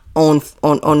solely on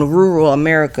rural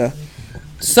America,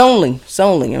 solely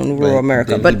on rural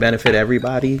America. Didn't he benefit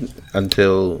everybody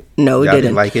until no, he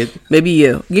didn't like it. Maybe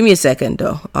you. Give me a second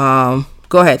though.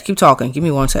 Go ahead, keep talking. Give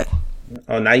me 1 sec.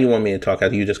 Oh, now you want me to talk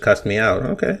after you just cussed me out?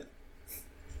 Okay.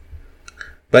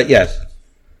 But yes.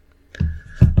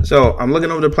 So I'm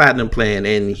looking over the Platinum Plan,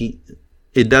 and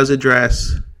it does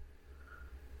address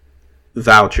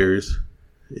vouchers.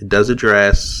 It does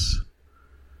address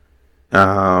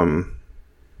Pell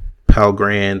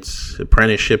Grants,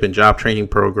 apprenticeship and job training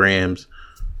programs.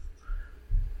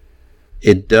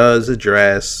 It does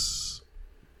address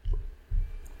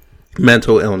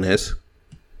mental illness.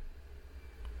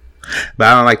 But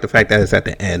I don't like the fact that it's at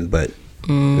the end, but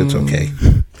it's okay.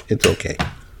 It's okay.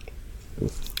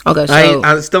 Okay, so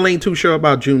I still ain't too sure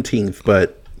about Juneteenth,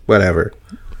 but whatever.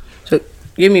 So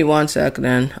give me 1 second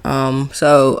then.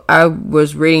 So I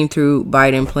was reading through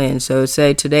Biden plan. So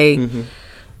say today,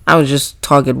 I was just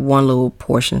target one little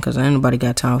portion because ain't nobody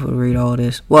got time to read all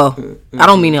this. Well, I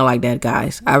don't mean it like that,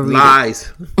 guys. I read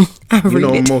lies. I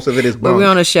read it. Most of it is bunk. But we're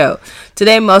on a show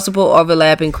today. Multiple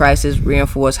overlapping crises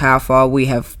reinforce how far we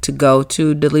have to go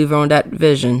to deliver on that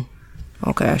vision.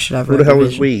 Okay, I should have. Who the hell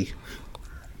is we?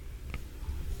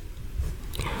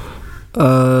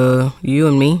 You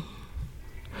and me.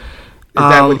 Is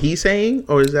that what he's saying,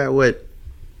 or is that what?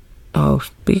 Oh,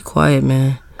 be quiet,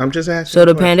 man. I'm just asking. So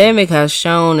the pandemic has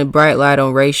shown a bright light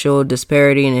on racial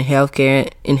disparity in health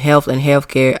and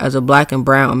healthcare, as a Black and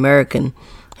brown American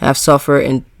have suffered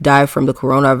and died from the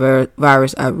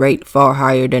coronavirus at a rate far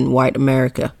higher than white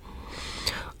America.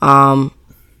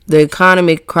 The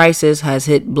economic crisis has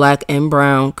hit Black and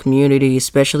brown communities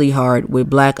especially hard, with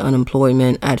Black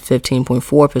unemployment at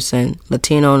 15.4%,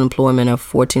 Latino unemployment at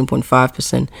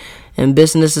 14.5%, and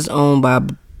businesses owned by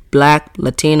Black,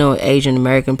 Latino, Asian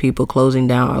American people closing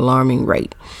down at an alarming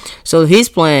rate. So his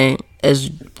plan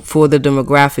is for the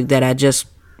demographic that I just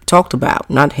talked about.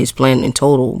 Not his plan in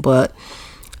total, but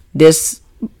this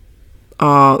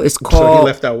it's called. So he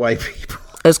left out white people.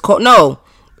 It's called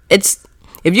It's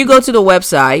if you go to the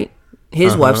website,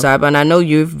 his website, and I know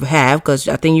you have because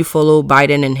I think you follow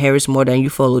Biden and Harris more than you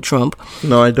follow Trump.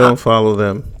 No, I don't follow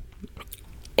them.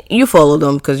 You follow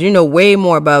them because you know way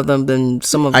more about them than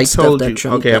some of the stuff that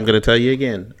Trump. Okay, I'm going to tell you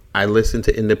again. I listen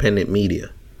to independent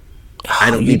media. I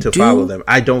don't need to follow them.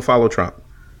 I don't follow Trump.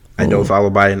 I don't follow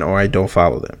Biden, or I don't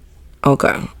follow them.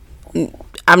 Okay.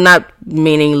 I'm not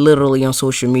meaning literally on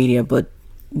social media, but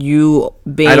you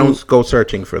being... I don't go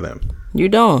searching for them. You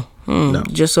don't? No.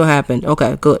 Just so happened.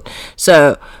 Okay, good.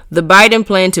 So the Biden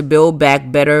plan to build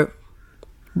back better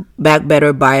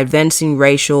by advancing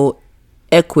racial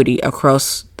equity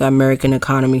across the American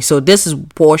economy. So this is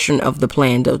portion of the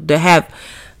plan. They have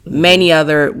many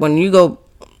other, when you go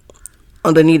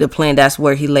underneath the plan, that's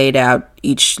where he laid out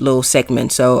each little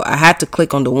segment. So I had to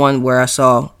click on the one where I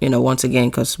saw, once again,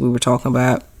 because we were talking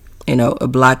about, a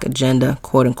Black agenda,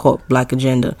 quote unquote Black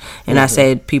agenda. And I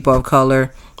said people of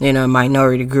color,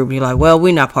 minority group. You're like, well,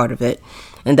 we're not part of it.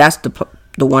 And that's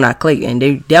the one I clicked. And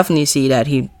they definitely see that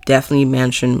he definitely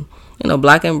mentioned,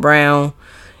 Black and brown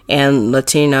and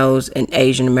Latinos and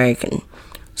Asian American.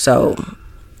 So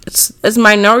it's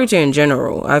minority in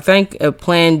general. I think a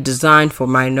plan designed for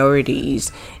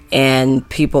minorities and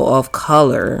people of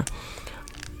color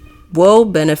will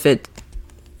benefit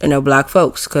Black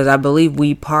folks, because I believe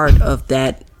we part of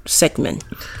that segment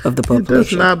of the population. It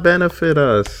does not benefit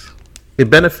us.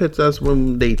 It benefits us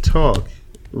when they talk.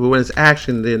 But when it's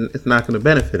action, then it's not going to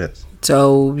benefit us.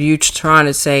 So you're trying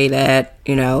to say that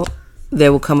they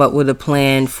will come up with a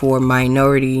plan for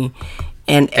minority,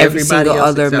 and every single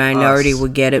other minority will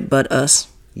get it but us?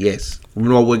 Yes.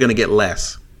 No, we're going to get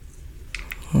less.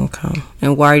 Okay.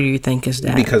 And why do you think is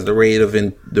that? Because the rate of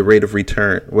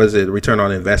return, return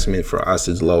on investment for us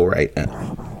is low right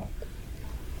now.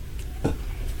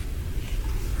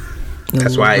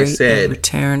 That's why I said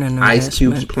Ice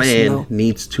Cube's plan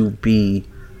needs to be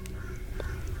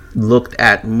looked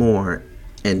at more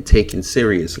and taken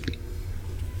seriously.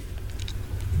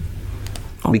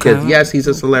 Okay. Because yes, he's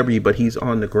a celebrity, but he's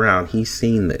on the ground. He's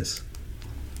seen this.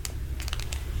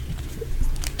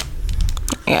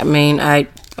 I mean, I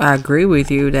agree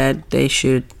with you that they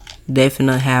should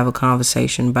definitely have a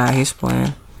conversation about his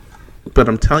plan. But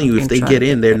I'm telling you, if they get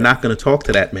in, they're not going to talk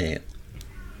to that man.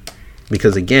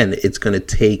 Because, again, it's going to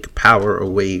take power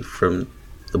away from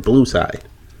the blue side.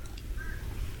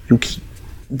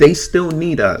 They still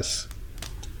need us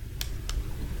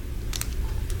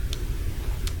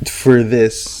for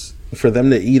them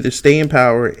to either stay in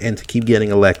power and to keep getting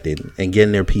elected and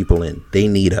getting their people in. They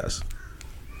need us.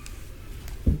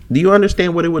 Do you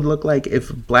understand what it would look like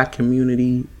if black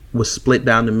community was split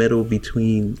down the middle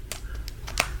between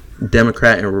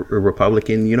Democrat and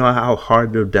Republican? You know how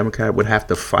hard the Democrat would have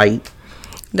to fight?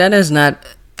 That is not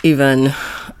even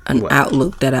an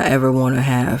outlook that I ever want to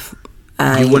have.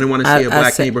 You wouldn't want to see a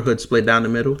black neighborhood split down the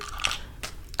middle?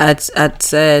 I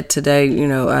said today, you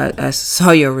know, I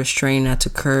saw your restraint not to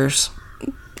curse,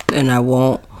 and I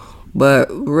won't.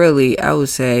 But really, I would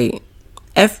say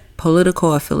F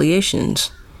political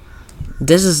affiliations.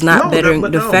 This is not better.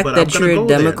 The fact that you're a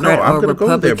Democrat or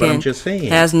Republican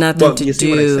has nothing to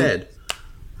do.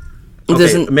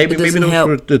 Maybe those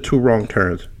were the two wrong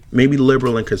terms. Maybe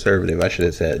liberal and conservative, I should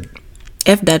have said.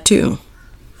 F that too.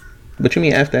 What you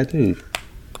mean F that too?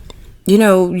 You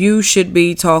know, you should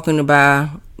be talking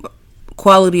about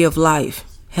quality of life,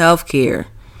 healthcare,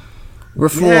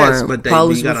 reform, yes, but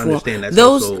policy you gotta reform. Understand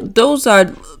that's those are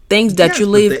things that you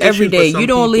live every day. You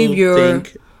don't leave your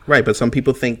right. But some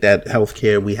people think that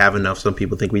healthcare we have enough. Some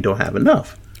people think we don't have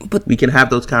enough. But we can have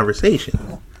those conversations.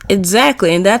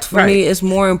 Exactly, and that's for me is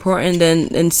more important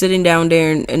than sitting down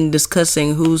there and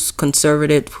discussing who's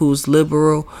conservative, who's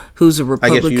liberal, who's a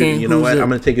Republican. I guess you know what? I'm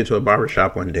going to take you to a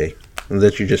barbershop one day and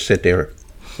let you just sit there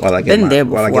while I get been there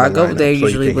before. I go there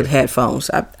usually with headphones.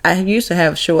 I used to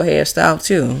have short hairstyle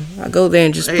too. I go there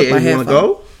and just put my headphones. You want to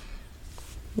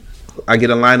go? I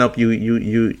get a lineup.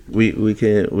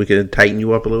 We can tighten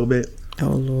you up a little bit. Oh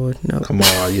Lord, no! Come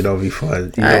on, you don't be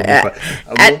fun.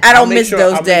 I don't miss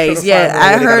those days. Yeah,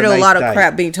 I heard a lot of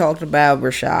crap being talked about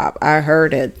barbershop. I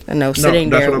heard it. I know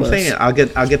sitting there. That's what I'm saying.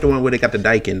 I'll get the one where they got the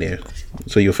dyke in there,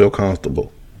 so you'll feel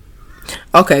comfortable.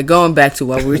 Okay, going back to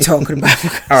what we were talking about.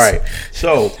 All right,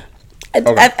 so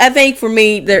I think for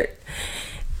me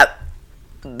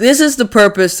this is the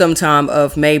purpose sometime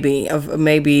of maybe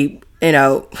you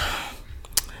know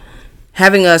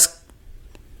having us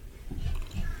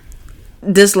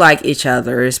dislike each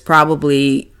other is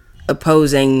probably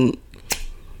opposing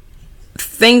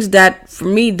things that for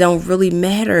me don't really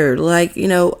matter. Like, you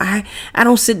know, I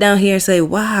don't sit down here and say,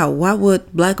 wow, why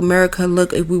would Black America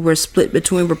look if we were split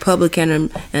between Republican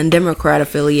and Democrat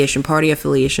affiliation, party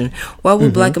affiliation? Why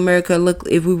would Black America look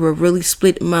if we were really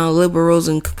split among liberals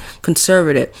and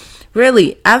conservative?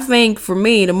 Really, I think for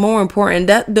me, the more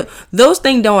important those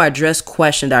things don't address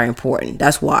questions that are important.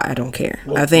 That's why I don't care.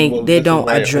 I think they don't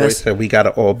address. We gotta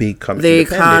all become the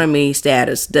economy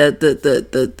status,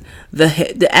 the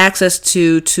access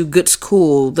to good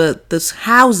school, the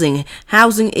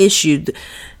housing issue.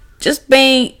 Just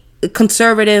being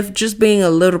conservative, just being a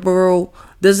liberal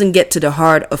doesn't get to the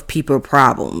heart of people's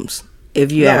problems. If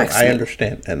you ask me. I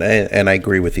understand, and I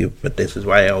agree with you, but this is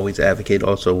why I always advocate.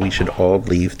 Also, we should all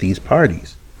leave these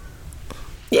parties.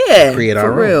 Yeah, create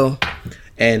our own.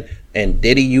 And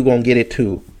Diddy, you gonna get it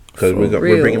too, because we're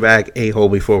bringing back A-Hole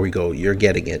before we go. You're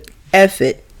getting it. F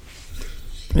it.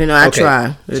 You know, I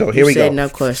try. So here we go. No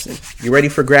question. You ready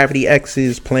for Gravity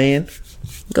X's plan?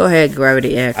 Go ahead,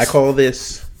 Gravity X. I call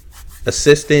this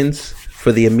Assistance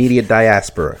for the Immediate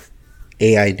Diaspora,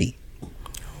 AID.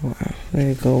 Wow. There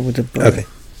you go with the book. Okay.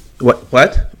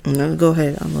 What? No, go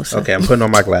ahead. Okay, I'm putting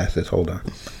on my glasses. Hold on.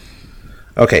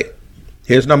 Okay.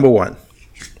 Here's number 1.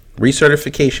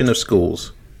 Recertification of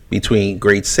schools between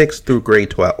grade 6 through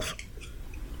grade 12.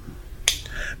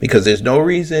 Because there's no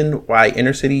reason why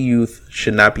inner city youth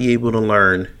should not be able to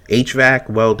learn HVAC,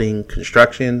 welding,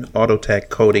 construction, auto tech,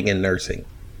 coding, and nursing.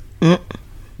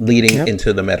 Leading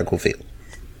into the medical field.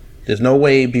 There's no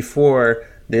way before...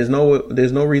 There's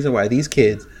no reason why these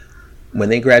kids, when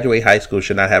they graduate high school,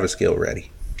 should not have a skill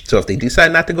ready. So if they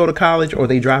decide not to go to college or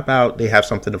they drop out, they have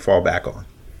something to fall back on.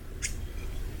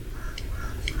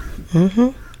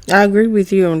 I agree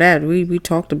with you on that. We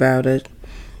talked about it.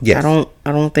 Yes.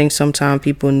 I don't think sometimes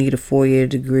people need a 4-year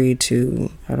degree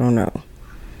to, I don't know.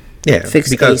 Yeah,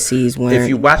 fix ACs. If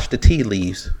you watch the tea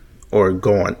leaves or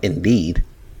go on Indeed,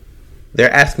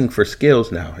 they're asking for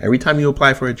skills now. Every time you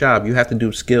apply for a job, you have to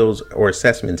do skills or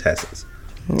assessment tests.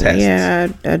 Yeah,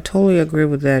 I totally agree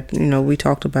with that. You know, we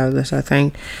talked about this. I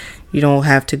think you don't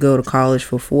have to go to college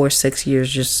for 4-6 years.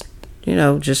 Just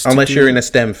unless you're in a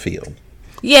STEM field.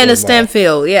 Yeah, in a STEM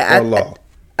field. Yeah, or law.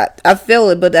 I feel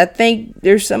it, but I think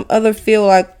there's some other field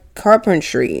like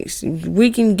carpentry.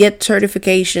 We can get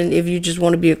certification if you just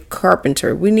want to be a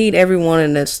carpenter. We need everyone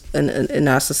in this in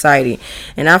our society,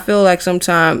 and I feel like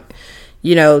sometimes,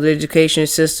 the education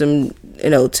system,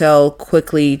 tell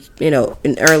quickly,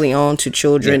 and early on to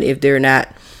children if they're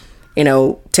not,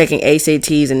 taking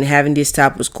ACTs and having this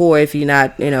type of score. If you're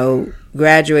not,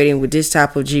 graduating with this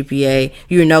type of GPA,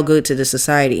 you're no good to the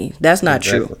society. That's not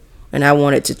true, and I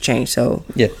want it to change. So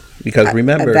because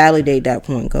remember, I validate that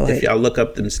point. Go ahead. If y'all look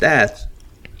up them stats,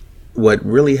 what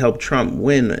really helped Trump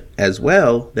win as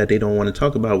well that they don't want to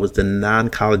talk about was the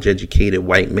non-college educated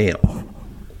white male.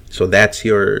 So that's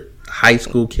your high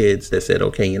school kids that said,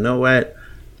 okay, you know what?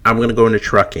 I'm going to go into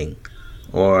trucking,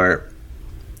 or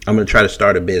I'm going to try to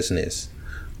start a business,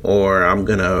 or I'm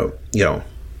going to,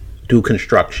 do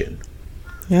construction.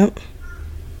 Yep.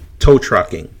 Tow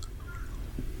trucking.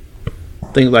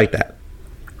 Things like that.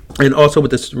 And also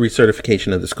with the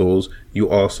recertification of the schools, you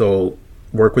also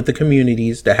work with the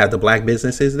communities that have the black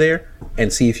businesses there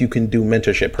and see if you can do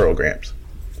mentorship programs.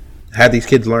 Have these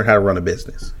kids learn how to run a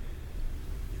business.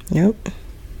 Yep.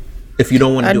 If you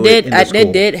don't want to do it in the school.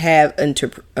 I did have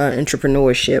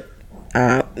entrepreneurship,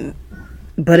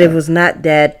 but it was not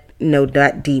that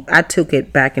that deep. I took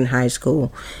it back in high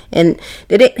school, and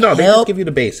did it help? They just give you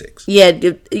the basics.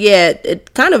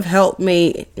 It kind of helped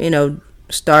me,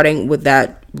 starting with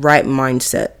that right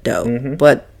mindset though. Mm-hmm.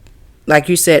 But like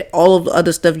you said, all of the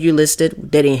other stuff you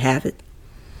listed, they didn't have it.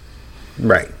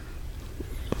 Right.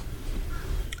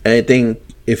 And I think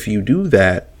if you do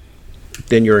that,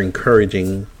 then you're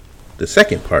encouraging the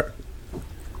second part.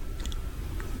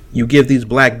 You give these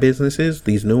black businesses,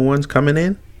 these new ones coming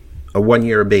in, a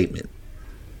 1-year abatement.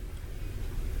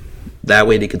 That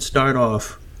way they could start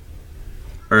off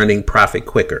earning profit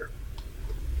quicker.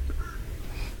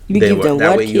 You give them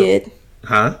what, kid?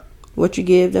 Huh? What you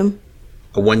give them?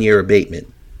 A 1-year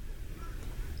abatement.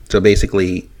 So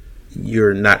basically,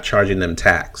 you're not charging them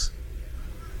tax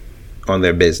on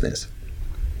their business.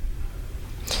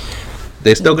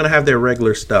 They're still going to have their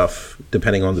regular stuff,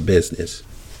 depending on the business,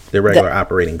 their regular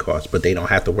operating costs, but they don't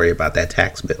have to worry about that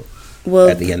tax bill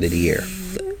at the end of the year.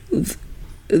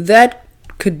 That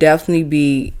could definitely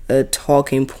be a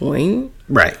talking point.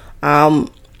 Right. But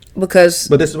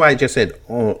this is why I just said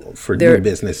for new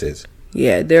businesses.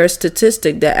 Yeah, there's a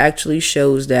statistic that actually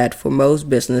shows that for most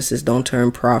businesses don't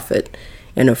turn profit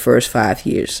in the first 5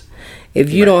 years.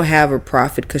 If you don't have a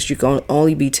profit, because you can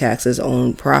only be taxes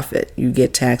on profit, you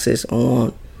get taxes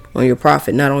on your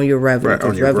profit, not on your revenue,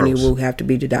 because revenue will have to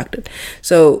be deducted.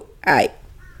 So,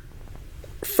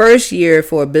 first year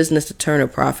for a business to turn a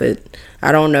profit,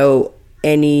 I don't know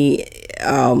any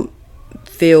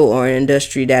field or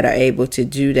industry that are able to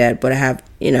do that, but I have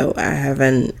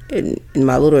in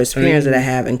my little experience that I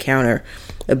have encountered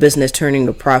a business turning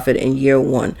a profit in year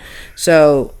one.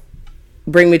 So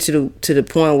bring me to the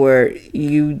point where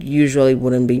you usually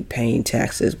wouldn't be paying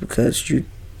taxes because you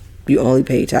only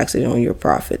pay taxes on your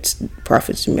profits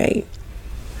you made.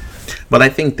 But I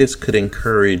think this could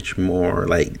encourage more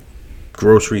like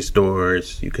grocery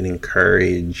stores. You can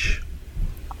encourage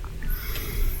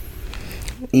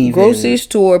grocery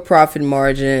store profit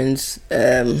margins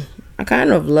are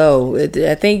kind of low.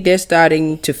 I think they're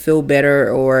starting to feel better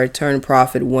or turn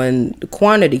profit when the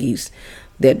quantities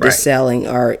that they're selling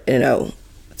are,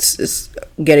 it's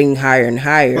getting higher and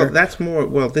higher. Well, that's more.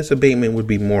 Well, this abatement would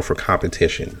be more for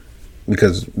competition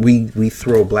because we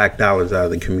throw black dollars out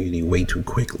of the community way too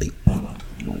quickly.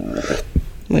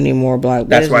 We need more black.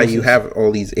 That's why you have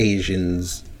all these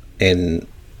Asians and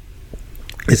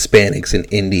Hispanics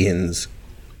and Indians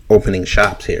opening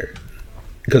shops here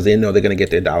because they know they're going to get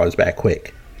their dollars back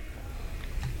quick.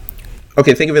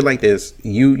 Okay, think of it like this.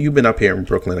 You've been up here in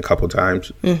Brooklyn a couple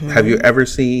times. Mm-hmm. Have you ever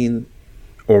seen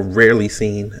or rarely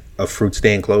seen a fruit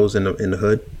stand close in the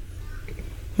hood?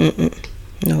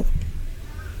 No.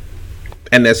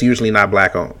 And that's usually not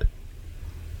black owned.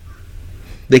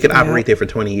 They could operate there for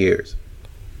 20 years.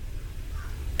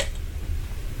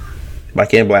 Why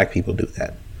can't black people do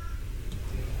that?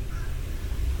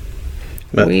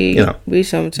 But, we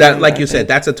sometimes that, like you said,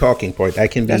 that's a talking point.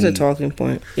 That's a talking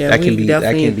point. Yeah, that can be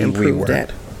reworked.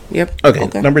 That. Yep.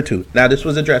 Okay. Number 2. Now this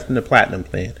was addressed in the Platinum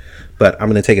Plan, but I'm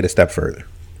going to take it a step further.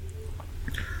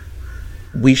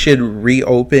 We should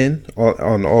reopen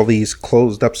on all these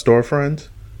closed up storefronts.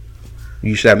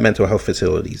 You should have mental health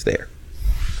facilities there.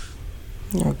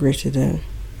 I agree to that.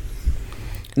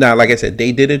 Now, like I said,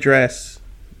 they did address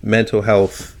mental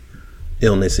health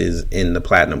illnesses in the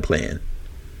Platinum Plan.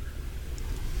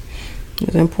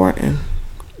 It's important.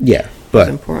 Yeah, but it's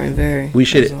important, very. We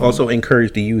should also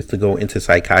encourage the youth to go into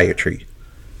psychiatry.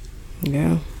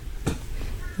 Yeah.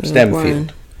 STEM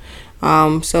field.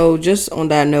 So just on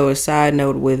that note, a side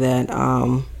note with that,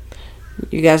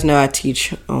 you guys know I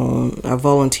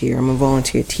volunteer. I'm a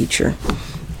volunteer teacher.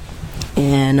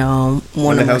 And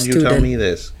one of my students. You tell me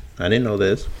this? I didn't know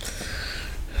this.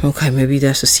 Okay, maybe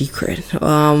that's a secret.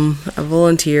 I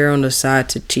volunteer on the side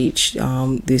to teach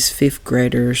these 5th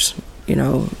graders.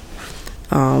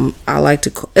 I like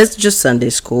to call it's just Sunday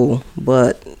school,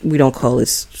 but we don't call it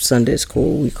Sunday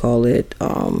school. We call it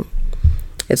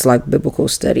it's like biblical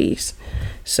studies.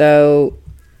 So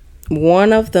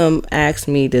one of them asked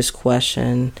me this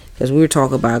question because we were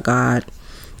talking about God,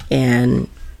 and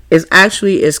it's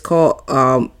called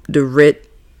the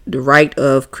Rite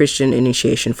of Christian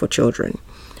Initiation for Children,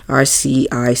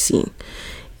 RCIC.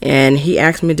 And he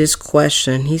asked me this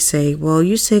question. He said, well,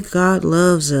 you said God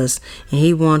loves us and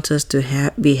he wants us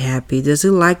to be happy. Does he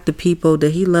like the people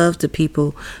that he loves the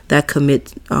people that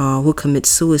who commit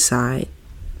suicide?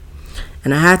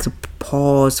 And I had to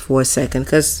pause for a second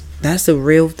because that's the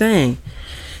real thing.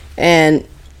 And,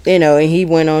 and he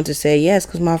went on to say, yes,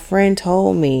 because my friend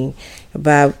told me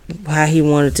about how he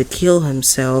wanted to kill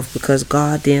himself because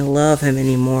God didn't love him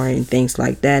anymore and things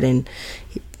like that. And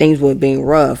things were being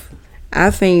rough. I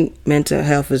think mental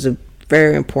health is a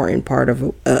very important part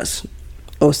of us,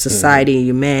 of society and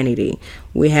humanity.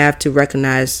 We have to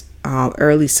recognize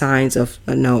early signs of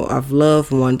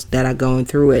loved ones that are going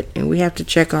through it, and we have to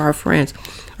check our friends.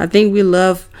 I think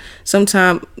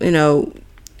sometimes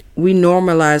we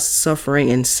normalize suffering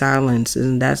in silence,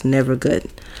 and that's never good.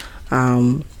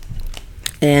 And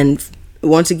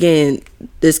once again,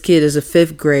 this kid is a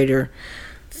 5th grader.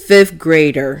 5th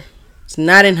grader. It's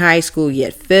not in high school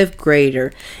yet, 5th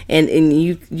grader. And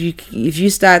you if you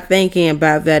start thinking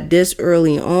about that this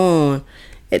early on,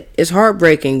 it's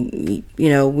heartbreaking.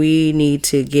 We need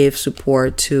to give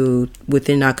support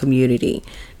within our community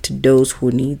to those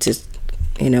who need to,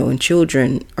 and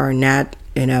children are not,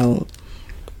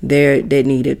 they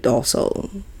need it also.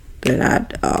 They're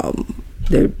not,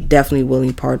 they're definitely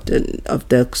willing part of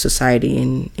the society,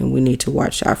 and we need to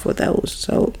watch out for those.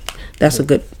 So that's a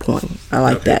good point. I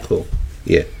like that. Cool.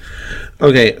 Yeah.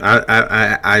 Okay.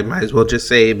 I might as well just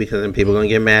say it because then people are gonna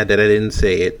get mad that I didn't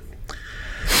say it.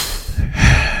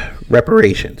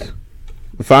 Reparations.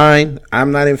 Fine.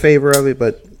 I'm not in favor of it,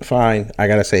 but fine. I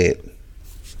gotta say it.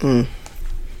 You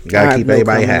gotta keep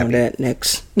everybody happy. On that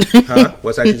next. Huh?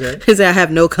 What's that you say? Because I have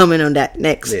no comment on that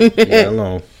next. Yeah, leave it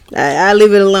alone. I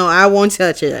leave it alone. I won't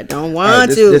touch it. I don't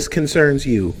want to. This concerns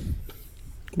you.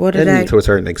 What did I? To a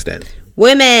certain extent.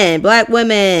 Women, black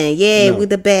women, yeah, we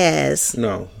the best.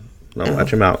 No,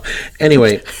 watch your mouth.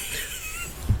 Anyway,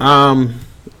 buy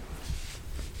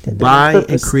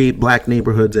and create black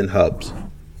neighborhoods and hubs.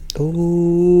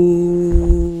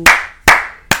 Ooh,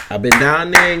 I've been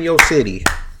down there in your city,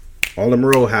 all them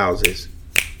row houses,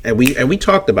 and we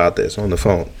talked about this on the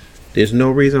phone. There's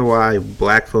no reason why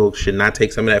black folks should not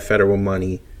take some of that federal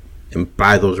money and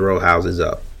buy those row houses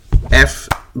up. F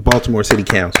Baltimore City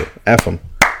Council, F them.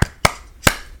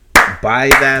 Buy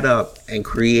that up and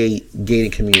create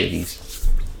gated communities.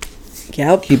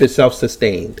 Yep. Keep it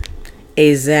self-sustained.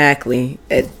 Exactly.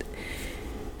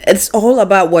 It's all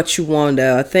about what you want,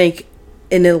 though. I think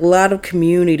in a lot of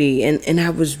community, and I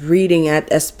was reading, I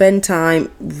spent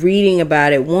time reading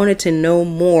about it, wanted to know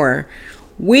more.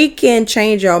 We can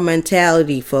change our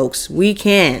mentality, folks. We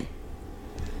can.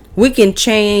 We can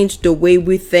change the way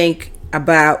we think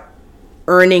about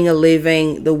earning a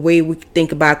living, the way we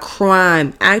think about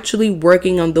crime, actually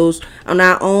working on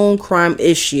our own crime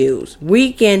issues.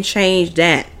 We can change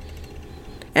that.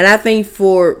 And I think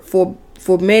for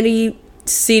many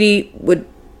city with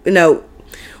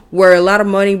where a lot of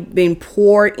money being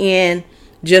poured in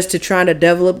just to try to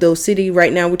develop those cities.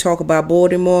 Right now we talk about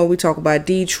Baltimore, we talk about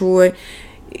Detroit,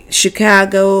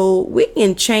 Chicago. We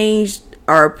can change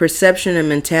our perception and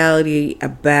mentality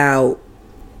about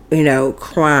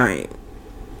crime.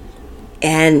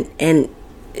 And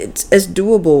it's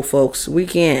doable, folks. We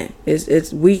can.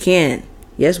 We can.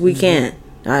 Yes, we can.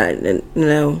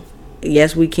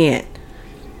 Yes, we can.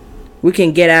 We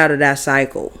can get out of that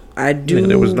cycle. I do. And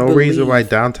there was no reason why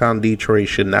downtown Detroit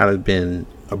should not have been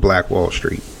a Black Wall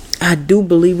Street. I do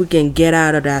believe we can get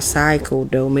out of that cycle,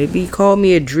 though. Maybe you call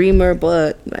me a dreamer,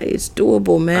 but it's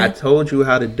doable, man. I told you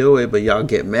how to do it, but y'all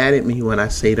get mad at me when I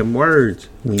say them words.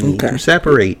 We need to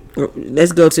separate.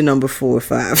 Let's go to number 4 or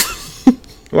 5.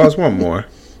 Well, it's one more.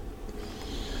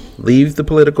 Leave the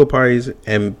political parties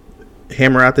and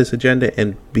hammer out this agenda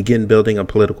and begin building a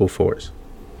political force.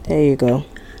 There you go.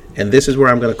 And this is where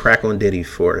I'm going to crack on Diddy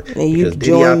for it. And you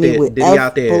join me with Diddy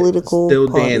out there political still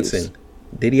parties. Dancing.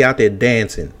 Diddy out there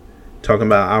dancing. Talking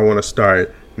about I want to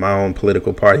start my own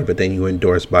political party, but then you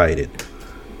endorse Biden.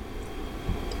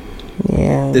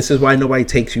 Yeah. This is why nobody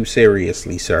takes you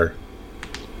seriously, sir.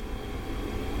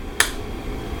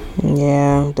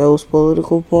 Yeah, those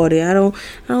political party. I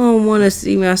don't want to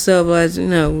see myself as,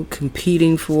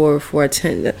 competing for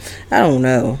attention. I don't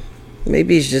know.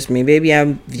 Maybe it's just me. Maybe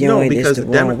I'm viewing this the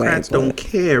wrong way. No, because Democrats don't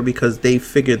care because they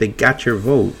figure they got your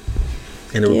vote,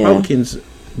 and the Republicans,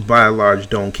 by and large,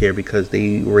 don't care because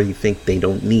they already think they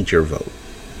don't need your vote.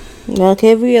 Like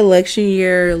every election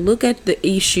year, look at the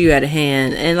issue at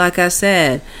hand, and like I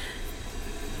said,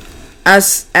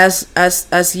 as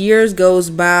years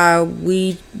goes by,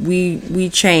 we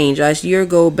change. As year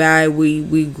go by,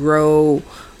 we grow.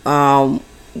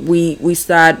 We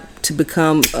start to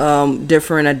become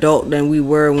different adult than we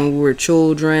were when we were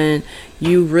children.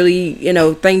 You really,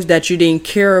 things that you didn't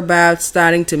care about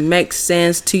starting to make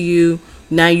sense to you.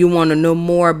 Now you want to know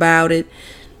more about it.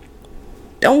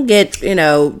 Don't get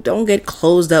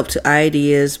closed up to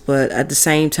ideas, but at the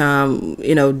same time,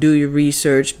 do your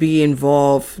research, be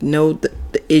involved, know the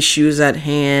issues at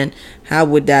hand, how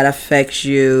would that affect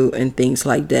you, and things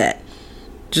like that.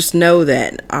 Just know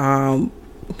that,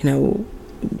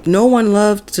 no one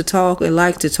loves to talk and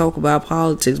likes to talk about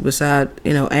politics besides,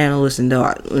 analysts and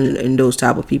those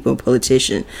type of people,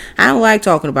 politicians. I don't like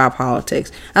talking about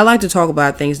politics. I like to talk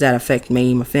about things that affect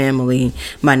me, my family,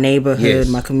 my neighborhood,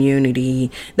 my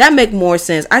community. That make more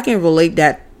sense. I can relate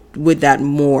that with that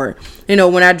more.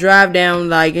 When I drive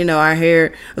down, I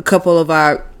hear a couple of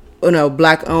our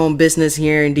black owned business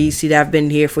here in DC that have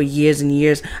been here for years and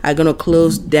years are gonna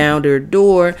close down their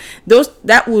door.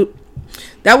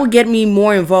 That would get me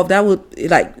more involved. That would,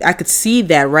 I could see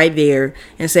that right there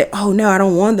and say, oh no, I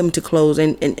don't want them to close,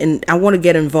 and I want to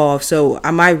get involved. So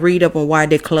I might read up on why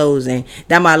they're closing.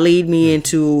 That might lead me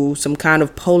into some kind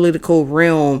of political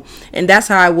realm, and that's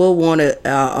how I will want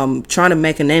to trying to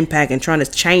make an impact and trying to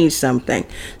change something.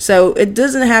 So it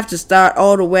doesn't have to start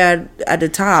all the way at the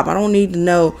top. I don't need to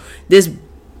know this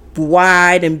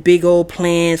wide and big old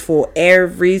plans for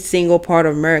every single part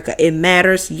of America. It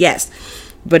matters, yes.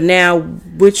 But now,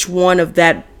 which one of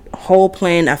that whole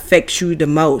plan affects you the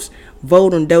most?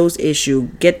 Vote on those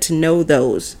issues. Get to know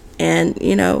those. And,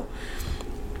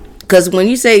 because when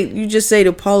you just say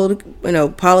the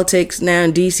politics now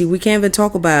in DC, we can't even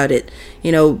talk about it.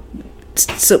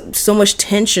 So much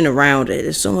tension around it.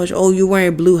 There's so much, oh, you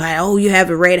wearing blue hat. Oh, you have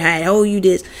a red hat. Oh, you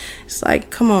this. It's like,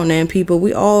 come on, man, people.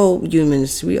 We all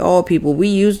humans. We all people.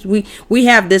 We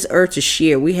have this earth to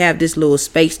share. We have this little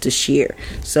space to share.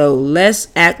 So let's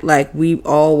act like we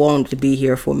all want to be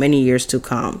here for many years to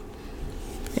come,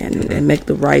 and make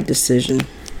the right decision.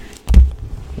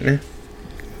 Yeah.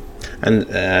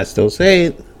 And I still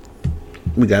say,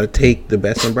 we got to take the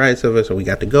best and brightest of us, and we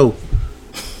got to go.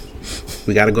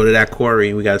 We got to go to that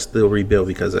quarry. We got to still rebuild,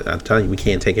 because I'm telling you, we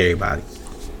can't take everybody.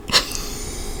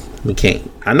 We can't.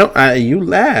 I know. You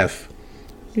laugh.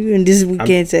 We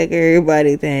can't take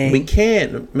everybody thing. We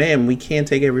can't, man. We can't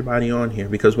take everybody on here,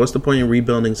 because what's the point in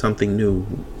rebuilding something new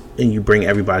and you bring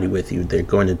everybody with you? They're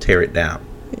going to tear it down.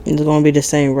 It's going to be the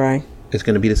same, right? It's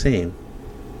going to be the same.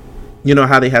 You know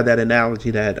how they have that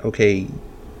analogy that, okay,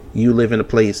 you live in a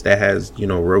place that has,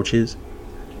 roaches,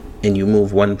 and you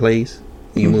move one place.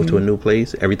 You move to a new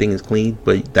place, everything is clean,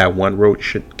 but that one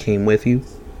roach came with you.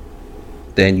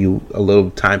 Then a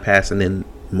little time passed, and then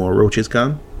more roaches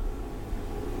come.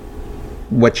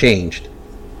 What changed?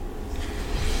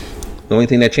 The only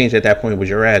thing that changed at that point was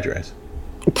your address.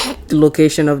 The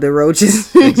location of the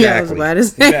roaches. Exactly.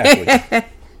 Exactly.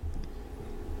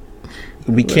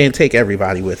 We can't take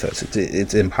everybody with us.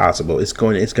 It's impossible. It's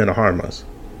going to harm us.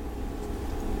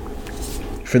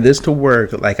 For this to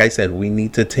work, like I said, we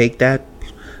need to take that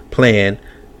plan,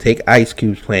 take Ice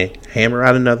Cube's plan, hammer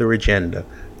out another agenda,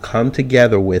 come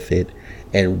together with it,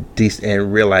 and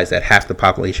realize that half the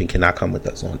population cannot come with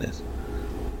us on this.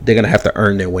 They're going to have to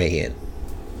earn their way in.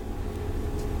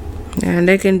 And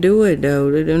they can do it,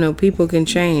 though. People can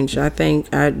change. I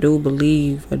do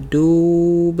believe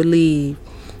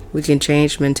we can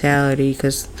change mentality,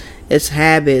 because it's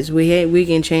habits. We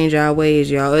can change our ways,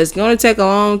 y'all. It's going to take a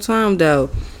long time, though,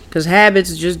 because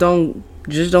habits just don't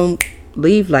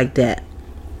leave like that.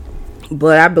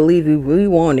 But I believe if we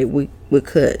want it, we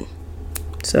could.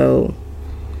 So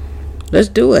let's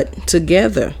do it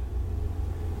together.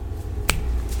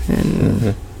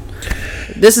 And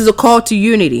this is a call to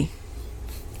unity.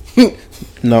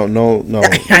 No.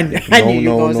 I knew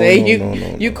you were gonna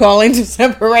say you calling to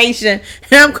separation,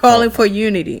 and I'm calling for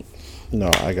unity. No,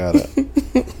 I got it.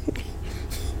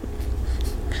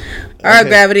 All right,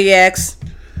 Gravity X.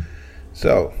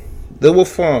 So, this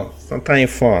was fun.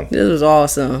 Sometimes fun. This was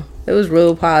awesome. It was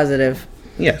real positive.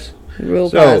 Yes. Real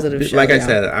positive show, like I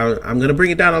said, I'm going to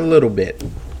bring it down a little bit.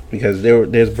 because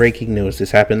there's breaking news.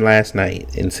 This happened last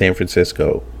night in San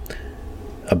Francisco.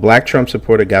 A black Trump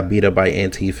supporter got beat up by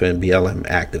Antifa and BLM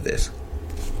activists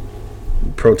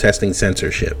protesting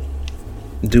censorship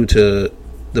due to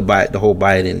the whole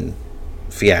Biden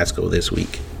fiasco this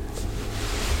week.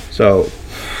 So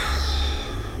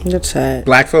that's sad.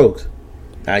 Black folks,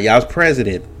 now y'all's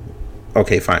president.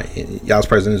 Okay, fine. Y'all's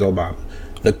president is Obama.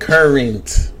 The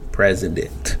current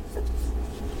president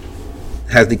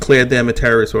has declared them a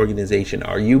terrorist organization.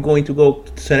 Are you going to go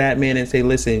to that man and say,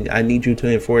 listen, I need you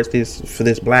to enforce this for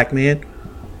this black man?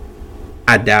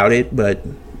 I doubt it, but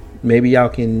maybe y'all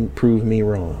can prove me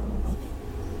wrong.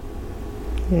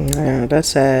 Yeah, that's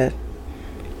sad.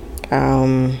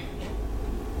 I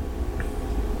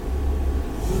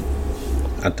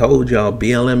told y'all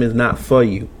BLM is not for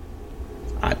you.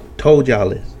 I told y'all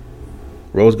this.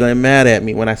 Rose getting mad at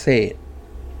me when I say it.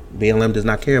 BLM does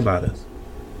not care about us.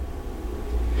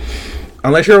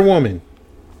 Unless you're a woman.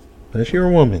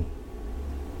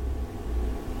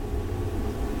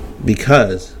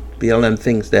 Because BLM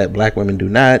thinks that black women do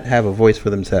not have a voice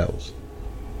for themselves.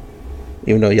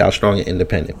 Even though y'all strong and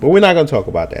independent. But we're not going to talk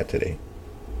about that today.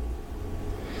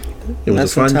 It was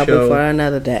that's a fun topic show. For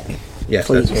another day. Yes,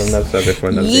 please. That's another subject for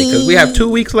another day. Because we have 2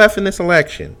 weeks left in this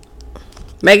election.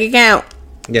 Make it count.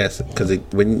 Yes,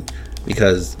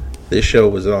 because this show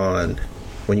was on,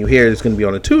 when you hear it, it's going to be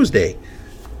on a Tuesday.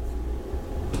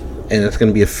 And it's going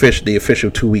to be the official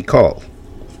 2-week call.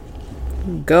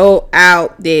 Go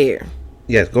out there.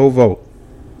 Yes, go vote.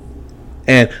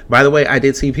 And by the way, I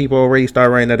did see people already start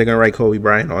writing that they're going to write Kobe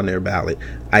Bryant on their ballot.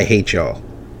 I hate y'all.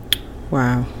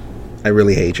 Wow. I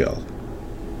really hate y'all.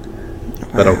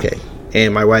 But okay.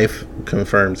 And my wife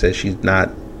confirmed, says she's going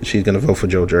to vote for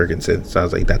Joe Jorgensen.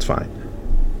 Sounds like that's fine.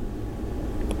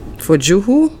 For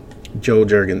who? Joe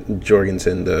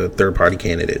Jorgensen, the third-party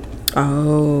candidate.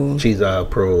 Oh. She's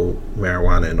pro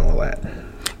marijuana and all that.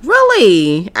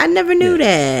 Really? I never knew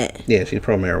that. Yeah, she's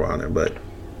pro marijuana, but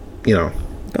you know,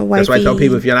 that's why I tell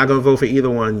people if you're not going to vote for either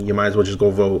one, you might as well just go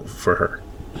vote for her.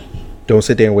 Don't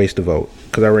sit there and waste the vote,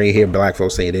 because I already hear black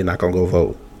folks saying they're not going to go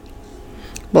vote.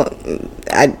 Well,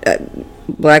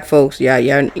 black folks,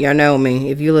 y'all know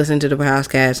me. If you listen to the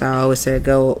podcast, I always say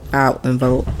go out and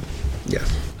vote.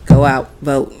 Yes. Go out,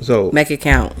 vote. So make it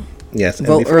count. Yes, and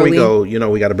vote before early. We go,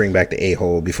 we got to bring back the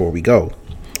a-hole before we go.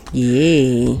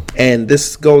 Yeah. And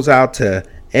this goes out to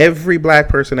every black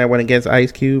person that went against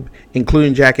Ice Cube,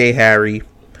 including Jack A. Harry,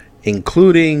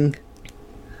 including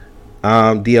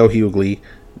D.L. Hughley.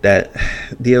 That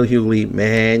D.L. Hughley,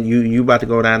 man, you about to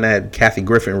go down that Kathy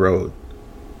Griffin road.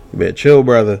 You better chill,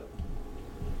 brother.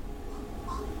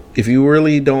 If you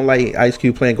really don't like Ice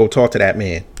Cube playing, go talk to that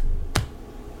man.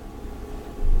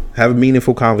 Have a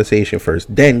meaningful conversation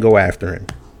first, then go after him.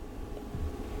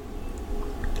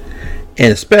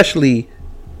 And especially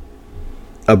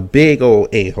a big old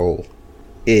a-hole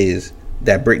is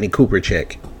that Brittany Cooper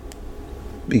chick,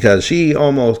 because she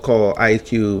almost called Ice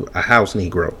Cube a house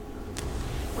Negro.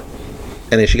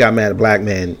 And then she got mad at black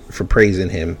men for praising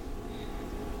him.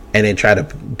 And then try to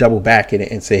double back in it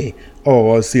and say,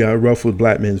 oh, I see I ruffled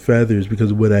black men's feathers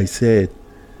because of what I said.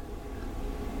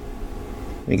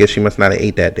 I guess she must not have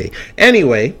ate that day.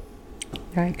 Anyway.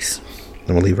 Yikes. I'm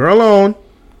going to leave her alone.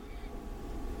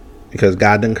 Because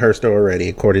God done cursed her already,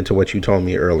 according to what you told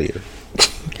me earlier.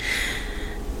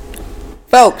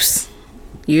 Folks,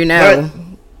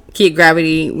 Kid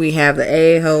Gravity, we have the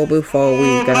a-hole before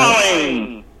we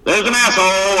go. There's an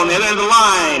asshole on the other end of the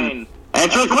line.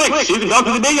 Answer quick so you can talk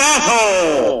to the big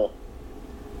asshole.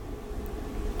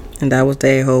 And that was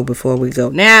the a-hole before we go.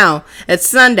 Now, it's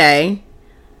Sunday.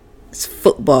 It's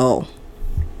football.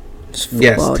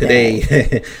 Yes,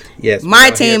 today. Yes. My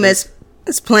team is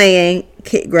playing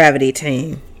Kid Gravity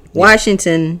team.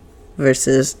 Washington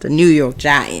versus the New York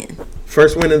Giants.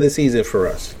 First win of the season for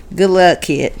us. Good luck,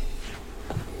 kid.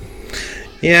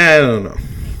 Yeah, I don't know.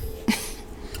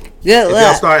 Good luck. If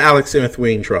y'all start Alex Smith,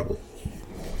 we in trouble.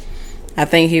 I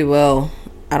think he will.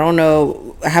 I don't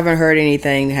know. I haven't heard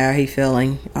anything how he's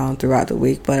feeling throughout the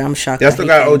week, but I'm shocked. Y'all still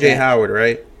got O.J. Howard,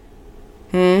 right?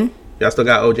 Y'all still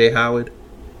got O.J. Howard?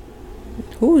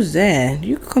 Who's that?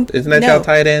 Isn't that y'all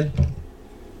tight end?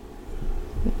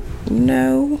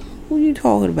 No. Who are you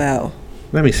talking about?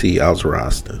 Let me see y'all's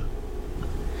roster.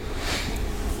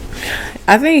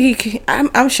 I think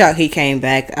I'm shocked he came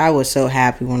back. I was so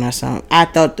happy when I saw him. I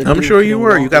thought I'm sure you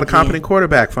were. You got a competent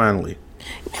quarterback finally.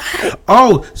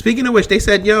 Oh, speaking of which, they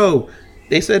said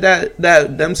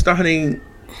that them starting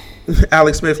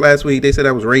Alex Smith last week, they said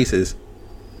that was racist.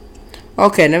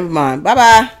 Okay, never mind.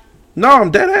 Bye-bye. No,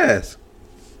 I'm dead ass.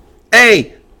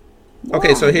 Hey.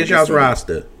 Okay, so here's y'all's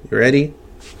roster. You ready?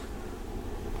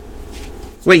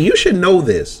 Wait, you should know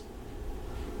this.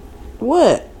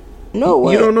 What? No,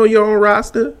 what? You don't know your own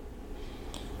roster?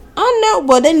 I know,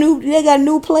 but they got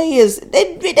new players.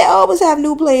 They always have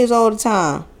new players all the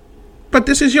time. But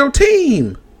this is your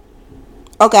team.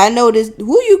 Okay, I know this.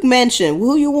 Who you mentioned?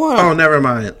 Who you want? Oh, never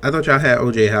mind. I thought y'all had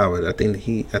OJ Howard. I think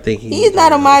he's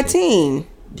not on my team.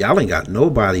 Y'all ain't got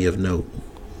nobody of note.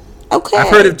 Okay. I've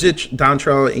heard of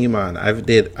Dontrell Iman. I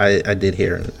did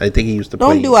hear him. I think he used to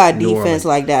play. Don't do our defense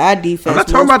like that. Our defense. I'm not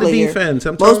talking about the defense.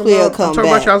 I'm talking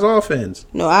about y'all's offense.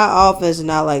 No, our offense is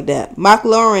not like that.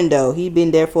 McLaurin, though, he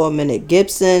been there for a minute.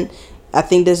 Gibson, I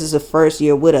think this is the first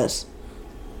year with us.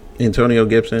 Antonio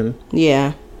Gibson.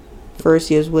 Yeah, first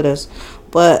year's with us.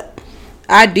 But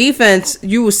our defense,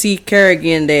 you will see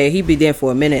Kerrigan there. He be there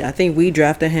for a minute. I think we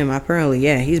drafted him. Apparently,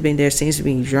 yeah, he's been there since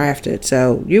being drafted.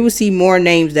 So you will see more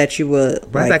names that you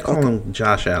would. Why did I call him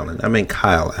Josh Allen? I mean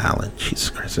Kyle Allen. Jesus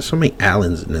Christ, there's so many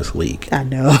Allens in this league. I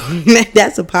know.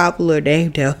 That's a popular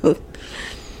name, though.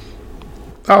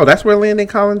 Oh, that's where Landon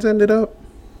Collins ended up?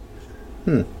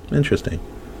 Interesting.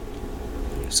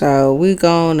 So we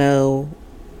gonna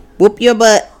whoop your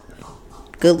butt.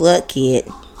 Good luck, kid.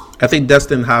 I think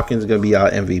Dustin Hopkins is going to be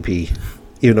our MVP,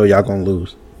 even though y'all going to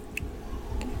lose.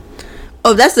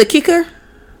 Oh, that's the kicker?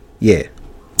 Yeah.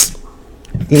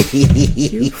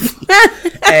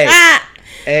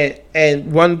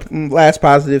 and one last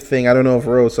positive thing, I don't know if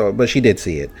Rose saw it, but she did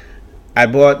see it. I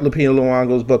bought Lupita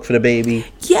Nyong'o's book for the baby.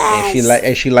 Yes.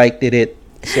 And she liked it.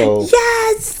 So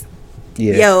yes.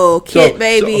 Yeah. Yo, Kid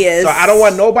Baby is. So I don't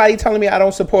want nobody telling me I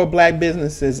don't support black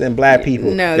businesses and black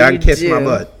people. No, y'all can kiss my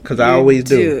butt because I always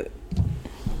do.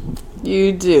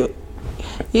 You do.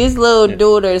 His little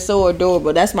daughter is so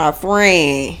adorable. That's my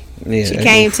friend. Yeah, she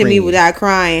came to me without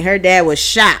crying. Her dad was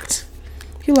shocked.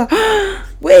 He was like,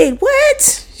 wait, what?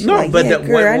 She's no, like, but yeah,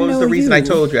 what was the reason I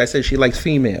told you? I said she likes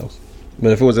females.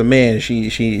 But if it was a man,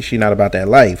 she not about that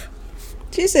life.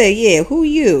 She said, yeah, who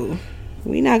you?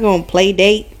 We not gonna play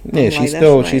date. Yeah, she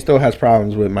still has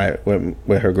problems with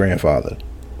her grandfather.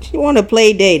 She want to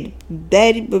play date.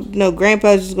 Daddy, no,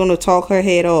 grandpa's just gonna talk her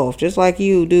head off, just like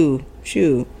you do.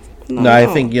 Shoot. No, I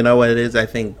think you know what it is. I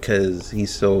think because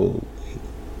he's so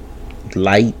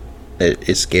light,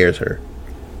 it scares her.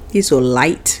 He's so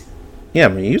light. Yeah, I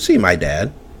mean, you see my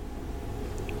dad.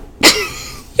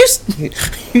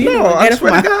 No, I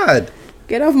swear to God.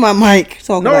 Get off my mic.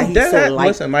 So light.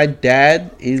 Listen, my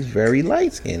dad is very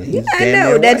light skinned. Yeah, I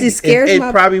know that just scares me.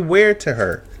 It's probably weird to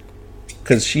her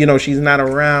because she's not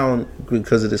around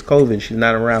because of this COVID. She's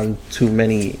not around too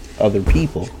many other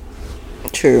people.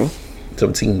 True. So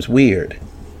it seems weird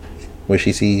when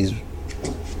she sees.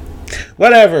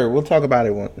 Whatever. We'll talk about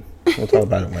it one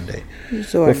day.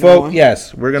 But folks,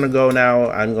 yes, we're gonna go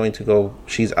now. I'm going to go.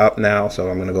 She's up now, so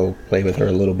I'm gonna go play with her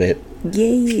a little bit.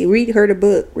 Yay! Read her the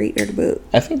book.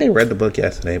 I think they read the book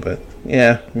yesterday, but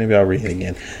yeah, maybe I'll read it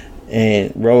again.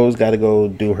 And Rose got to go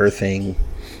do her thing.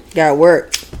 Got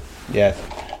work. Yeah.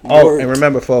 Oh, and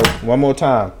remember, folks, one more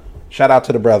time. Shout out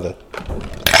to the brother.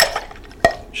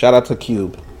 Shout out to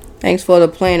Cube. Thanks for the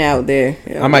plan out there.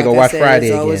 I might go watch Friday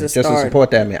again just to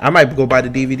support that man. I might go buy the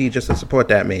DVD just to support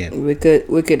that man. We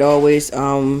could always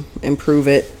improve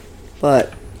it,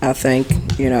 but I think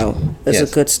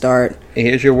it's a good start. And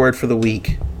here's your word for the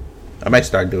week. I might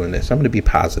start doing this. I'm going to be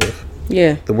positive.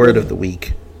 Yeah. The word of the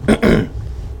week.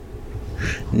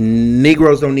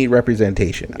 Negroes don't need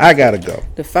representation. I gotta go.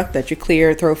 The fact that you clear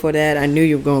your throat for that, I knew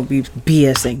you were going to be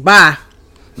BSing. Bye.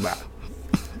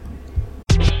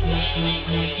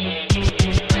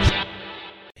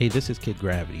 Hey, this is Kid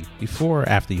Gravity. Before or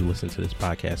after you listen to this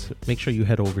podcast, make sure you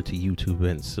head over to YouTube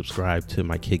and subscribe to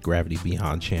my Kid Gravity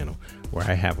Beyond channel, where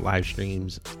I have live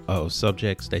streams of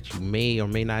subjects that you may or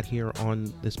may not hear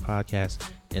on this podcast,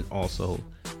 and also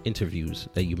interviews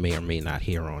that you may or may not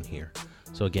hear on here.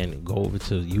 So again, go over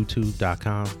to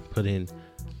youtube.com, put in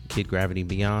Kid Gravity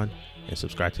Beyond, and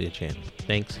subscribe to the channel.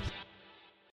 Thanks.